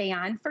and stay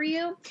on for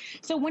you.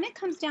 So when it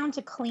comes down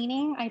to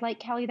cleaning, I like,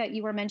 Kelly, that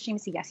you were mentioning,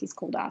 so yes, he's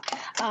cooled off.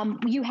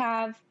 You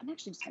have, I'm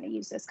actually just going to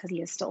use this because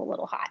he is still a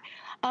little hot.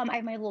 I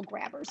have my little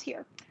grabbers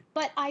here.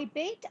 But I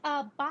baked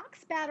a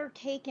box batter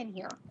cake in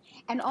here.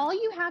 And all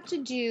you have to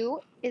do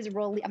is I'm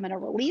going to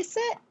release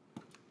it,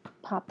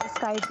 pop this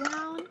guy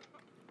down,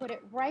 put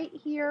it right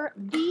here.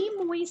 The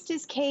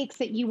moistest cakes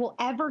that you will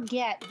ever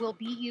get will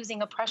be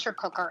using a pressure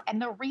cooker. And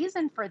the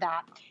reason for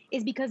that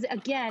is because,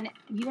 again,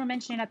 you were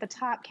mentioning at the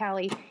top,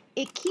 Callie,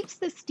 it keeps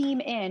the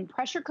steam in.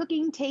 Pressure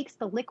cooking takes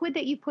the liquid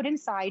that you put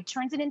inside,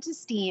 turns it into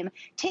steam,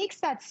 takes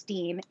that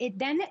steam, it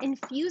then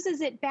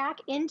infuses it back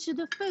into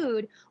the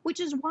food, which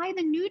is why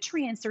the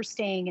nutrients are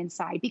staying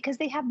inside, because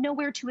they have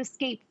nowhere to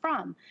escape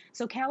from.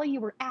 So Callie, you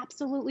were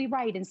absolutely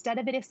right. Instead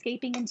of it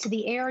escaping into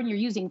the air and you're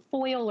using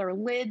foil or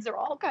lids or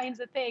all kinds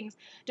of things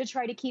to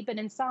try to keep it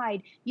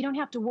inside, you don't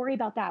have to worry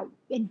about that.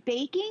 In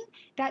baking,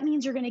 that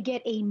means you're going to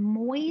get a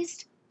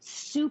moist,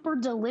 super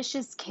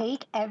delicious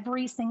cake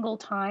every single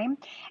time.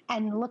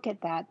 And look at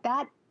that.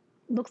 That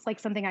looks like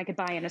something I could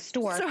buy in a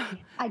store.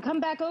 I come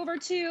back over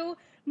to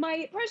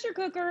my pressure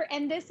cooker,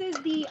 and this is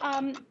the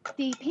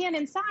pan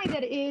inside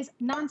that is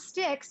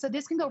non-stick. So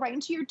this can go right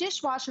into your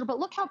dishwasher, but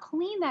look how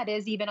clean that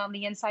is even on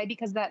the inside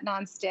because of that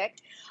non-stick.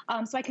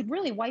 So I could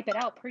really wipe it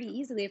out pretty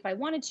easily if I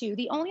wanted to.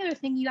 The only other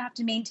thing you have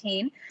to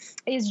maintain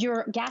is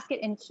your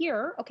gasket in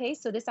here. Okay,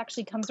 so this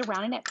actually comes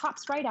around and it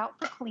pops right out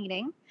for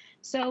cleaning.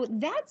 So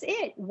that's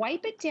it.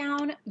 Wipe it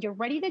down. You're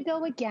ready to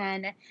go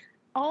again.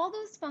 All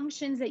those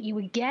functions that you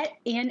would get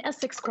in a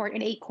 6-quart,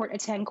 an 8-quart, a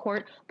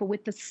 10-quart, but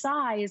with the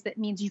size, that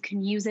means you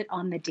can use it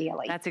on the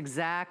daily. That's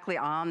exactly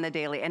on the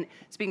daily. And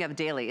speaking of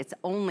daily, it's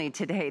only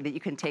today that you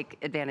can take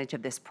advantage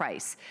of this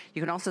price.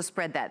 You can also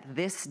spread that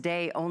this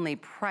day only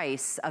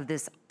price of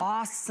this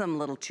awesome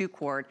little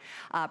 2-quart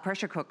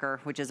pressure cooker,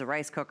 which is a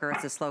rice cooker,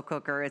 it's a slow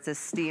cooker, it's a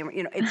steamer.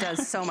 You know, it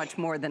does so much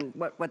more than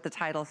what the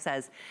title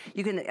says.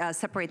 You can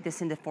separate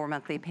this into 4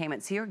 monthly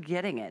payments. So you're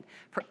getting it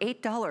for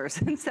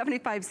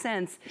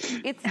 $8.75.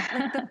 It's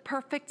like the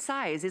perfect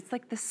size. It's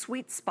like the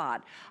sweet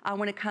spot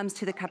when it comes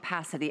to the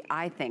capacity,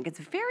 I think. It's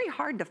very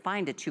hard to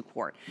find a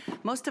 2-quart.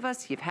 Most of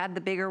us, you've had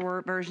the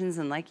bigger versions,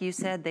 and like you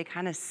said, they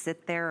kind of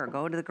sit there or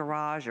go to the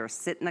garage or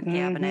sit in a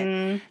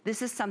cabinet.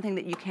 This is something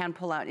that you can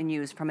pull out and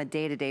use from a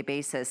day-to-day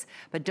basis.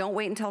 But don't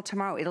wait until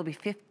tomorrow. It'll be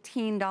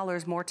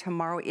 $15 more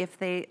tomorrow if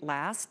they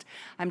last.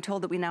 I'm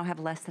told that we now have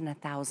less than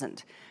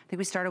 1,000. I think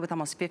we started with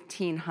almost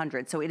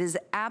 1,500. So it is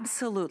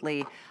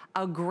absolutely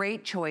a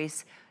great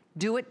choice.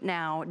 Do it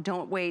now.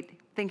 Don't wait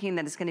thinking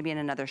that it's going to be in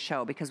another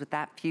show, because with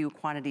that few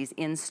quantities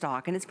in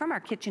stock, and it's from our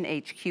Kitchen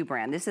HQ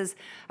brand. This is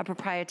a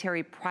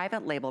proprietary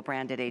private label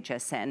brand at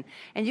HSN,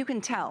 and you can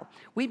tell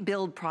we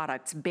build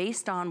products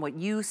based on what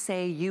you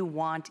say you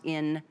want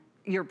in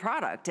your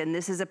product, and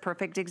this is a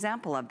perfect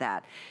example of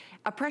that.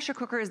 A pressure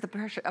cooker is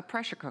a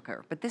pressure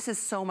cooker, but this is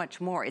so much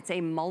more. It's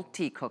a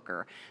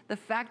multi-cooker. The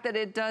fact that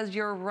it does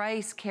your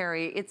rice,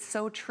 Carrie, it's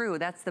so true.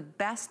 That's the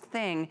best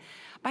thing.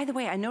 By the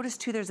way, I noticed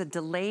too there's a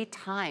delay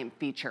time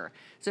feature.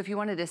 So if you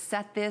wanted to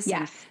set this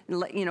and,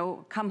 you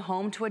know, come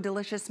home to a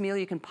delicious meal,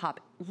 you can pop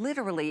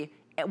literally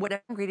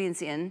whatever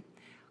ingredients in,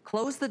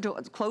 close the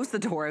door, close the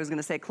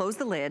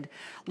lid,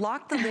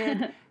 lock the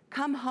lid,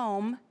 come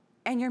home,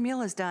 and your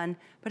meal is done.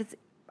 But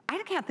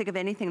I can't think of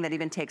anything that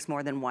even takes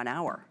more than 1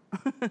 hour.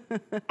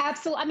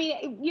 Absolutely. I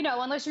mean, you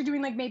know, unless you're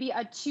doing like maybe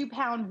a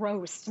 2-pound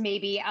roast,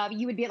 maybe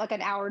you would be at like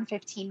 1 hour and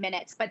 15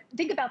 minutes. But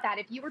think about that.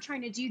 If you were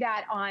trying to do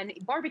that on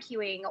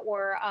barbecuing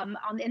or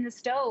in the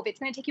stove, it's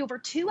going to take you over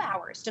 2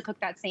 hours to cook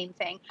that same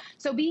thing.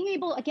 So being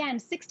able, again,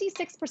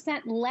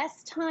 66%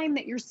 less time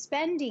that you're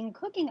spending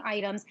cooking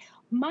items.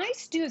 My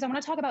stews, I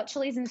want to talk about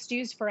chilies and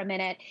stews for a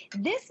minute.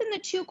 This in the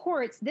 2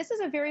 quarts, this is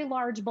a very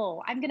large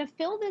bowl. I'm going to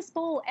fill this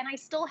bowl and I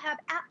still have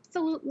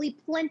absolutely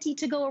plenty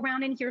to go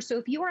around in here. So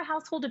if you are a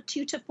household of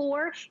 2 to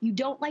 4, you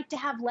don't like to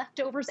have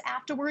leftovers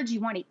afterwards,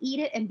 you want to eat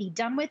it and be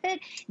done with it,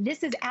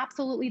 this is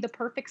absolutely the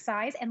perfect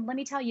size. And let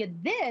me tell you,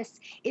 this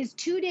is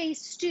 2-day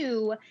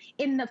stew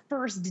in the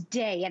first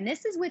day. And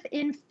this is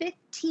within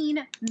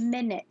 15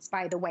 minutes,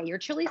 by the way. Your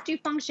chili stew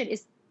function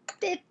is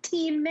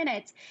 15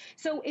 minutes.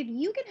 So if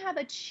you can have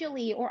a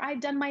chili, or I've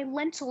done my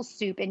lentil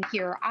soup in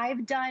here,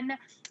 I've done,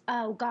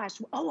 a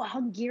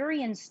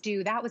Hungarian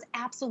stew. That was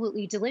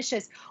absolutely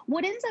delicious.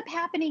 What ends up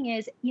happening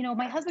is, you know,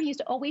 my husband used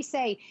to always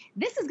say,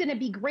 this is going to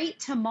be great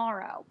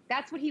tomorrow.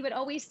 That's what he would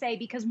always say,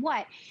 because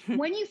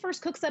when you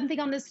first cook something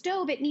on the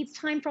stove, it needs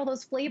time for all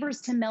those flavors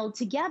to meld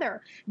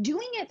together.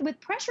 Doing it with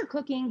pressure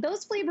cooking,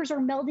 those flavors are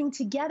melding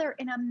together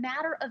in a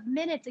matter of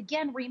minutes.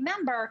 Again,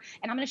 remember,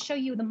 and I'm going to show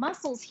you the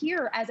muscles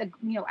here as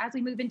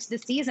we move into the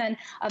season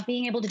of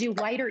being able to do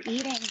lighter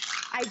eating.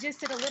 I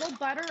just did a little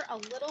butter, a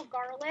little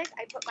garlic.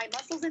 I put my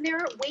mussels in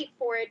there. Wait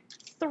for it.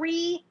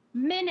 3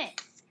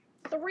 minutes.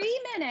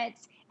 3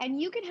 minutes.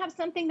 And you can have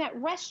something that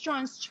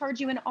restaurants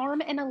charge you an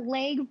arm and a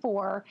leg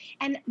for.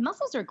 And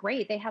mussels are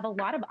great. They have a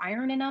lot of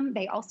iron in them.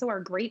 They also are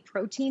great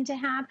protein to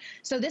have.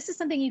 So this is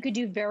something you could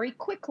do very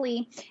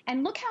quickly.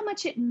 And look how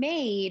much it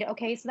made.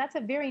 Okay, so that's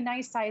a very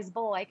nice size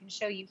bowl I can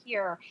show you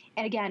here.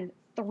 And again,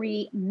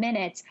 3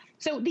 minutes.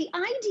 So the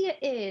idea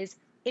is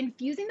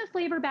infusing the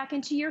flavor back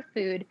into your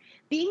food,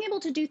 being able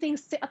to do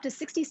things up to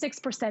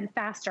 66%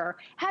 faster,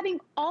 having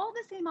all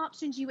the same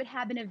options you would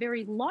have in a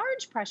very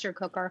large pressure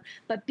cooker,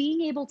 but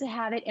being able to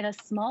have it in a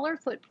smaller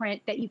footprint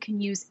that you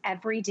can use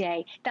every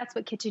day. That's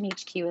what Kitchen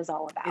HQ is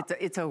all about.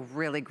 It's a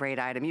really great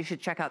item. You should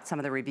check out some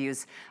of the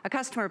reviews. A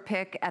customer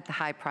pick at the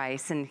high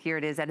price, and here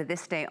it is at a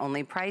this day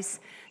only price.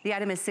 The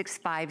item is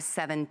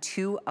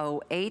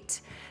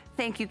 $657,208.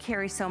 Thank you,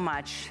 Carrie, so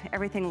much.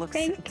 Everything looks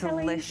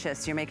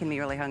delicious. You're making me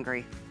really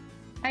hungry.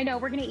 I know,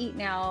 we're gonna eat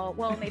now.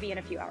 Well, maybe in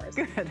a few hours.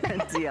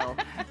 Good deal.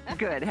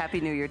 Good.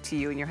 Happy New Year to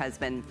you and your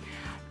husband.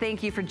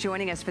 Thank you for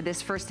joining us for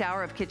this first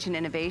hour of Kitchen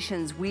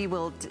Innovations. We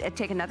will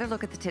take another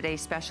look at the Today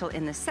Special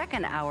in the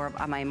second hour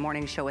of my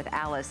morning show with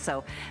Alice.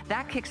 So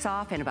that kicks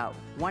off in about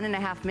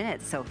 1.5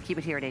 minutes. So keep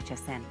it here at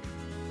HSN.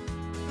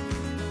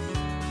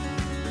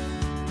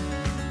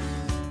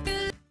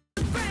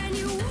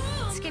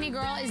 Skinny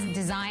Girl is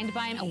designed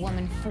by a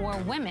woman for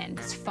women.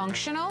 It's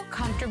functional,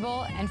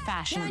 comfortable, and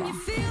fashionable.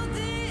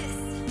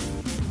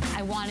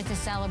 I wanted to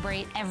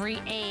celebrate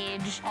every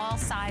age, all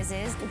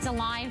sizes. It's a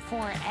line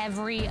for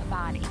every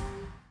body.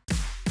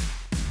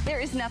 There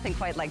is nothing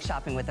quite like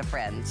shopping with a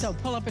friend. So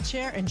pull up a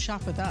chair and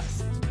shop with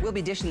us. We'll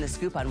be dishing the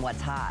scoop on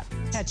what's hot.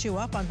 Catch you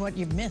up on what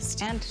you've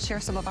missed. And share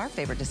some of our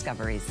favorite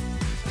discoveries.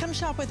 Come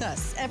shop with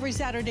us every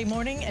Saturday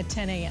morning at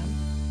 10 a.m.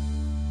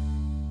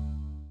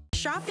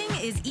 Shopping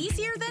is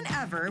easier than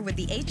ever with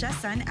the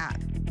HSN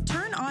app.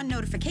 Turn on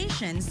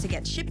notifications to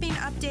get shipping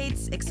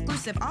updates,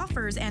 exclusive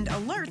offers, and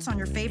alerts on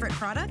your favorite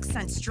products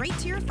sent straight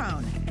to your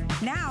phone.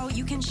 Now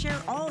you can share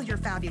all your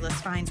fabulous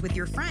finds with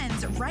your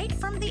friends right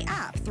from the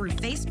app through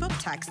Facebook,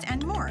 text,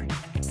 and more.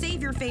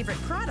 Save your favorite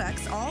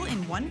products all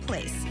in one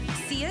place.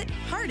 See it,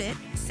 heart it,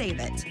 save save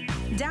it.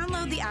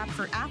 Download the app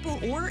for Apple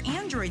or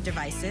Android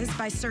devices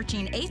by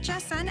searching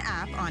HSN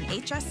app on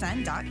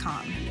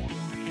hsn.com.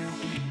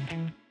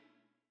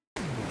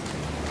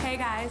 Hey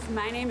guys,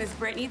 my name is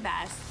Brittany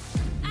Best.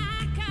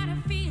 I got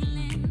a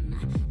feeling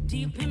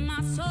deep in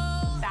my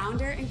soul.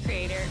 Founder and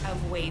creator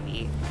of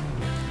Wavy.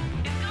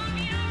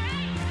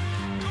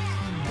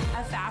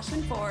 A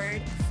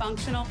fashion-forward,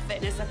 functional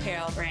fitness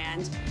apparel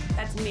brand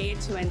that's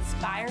made to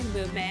inspire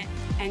movement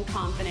and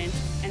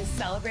confidence and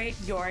celebrate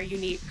your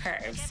unique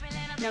curves.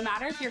 No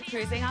matter if you're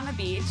cruising on the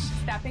beach,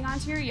 stepping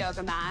onto your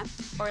yoga mat,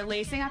 or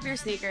lacing up your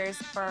sneakers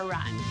for a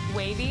run,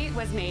 Wavy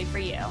was made for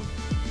you.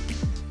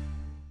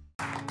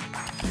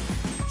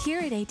 Here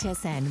at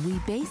HSN, we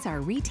base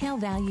our retail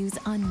values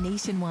on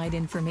nationwide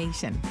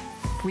information.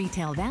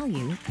 Retail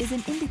value is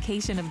an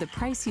indication of the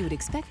price you would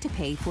expect to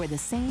pay for the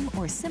same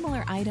or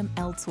similar item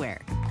elsewhere,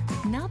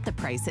 not the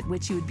price at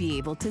which you would be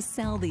able to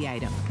sell the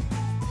item.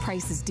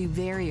 Prices do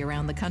vary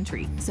around the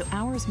country, so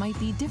ours might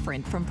be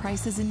different from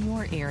prices in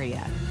your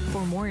area.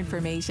 For more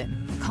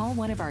information, call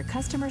one of our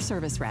customer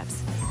service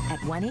reps at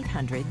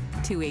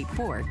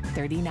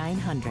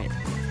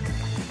 1-800-284-3900.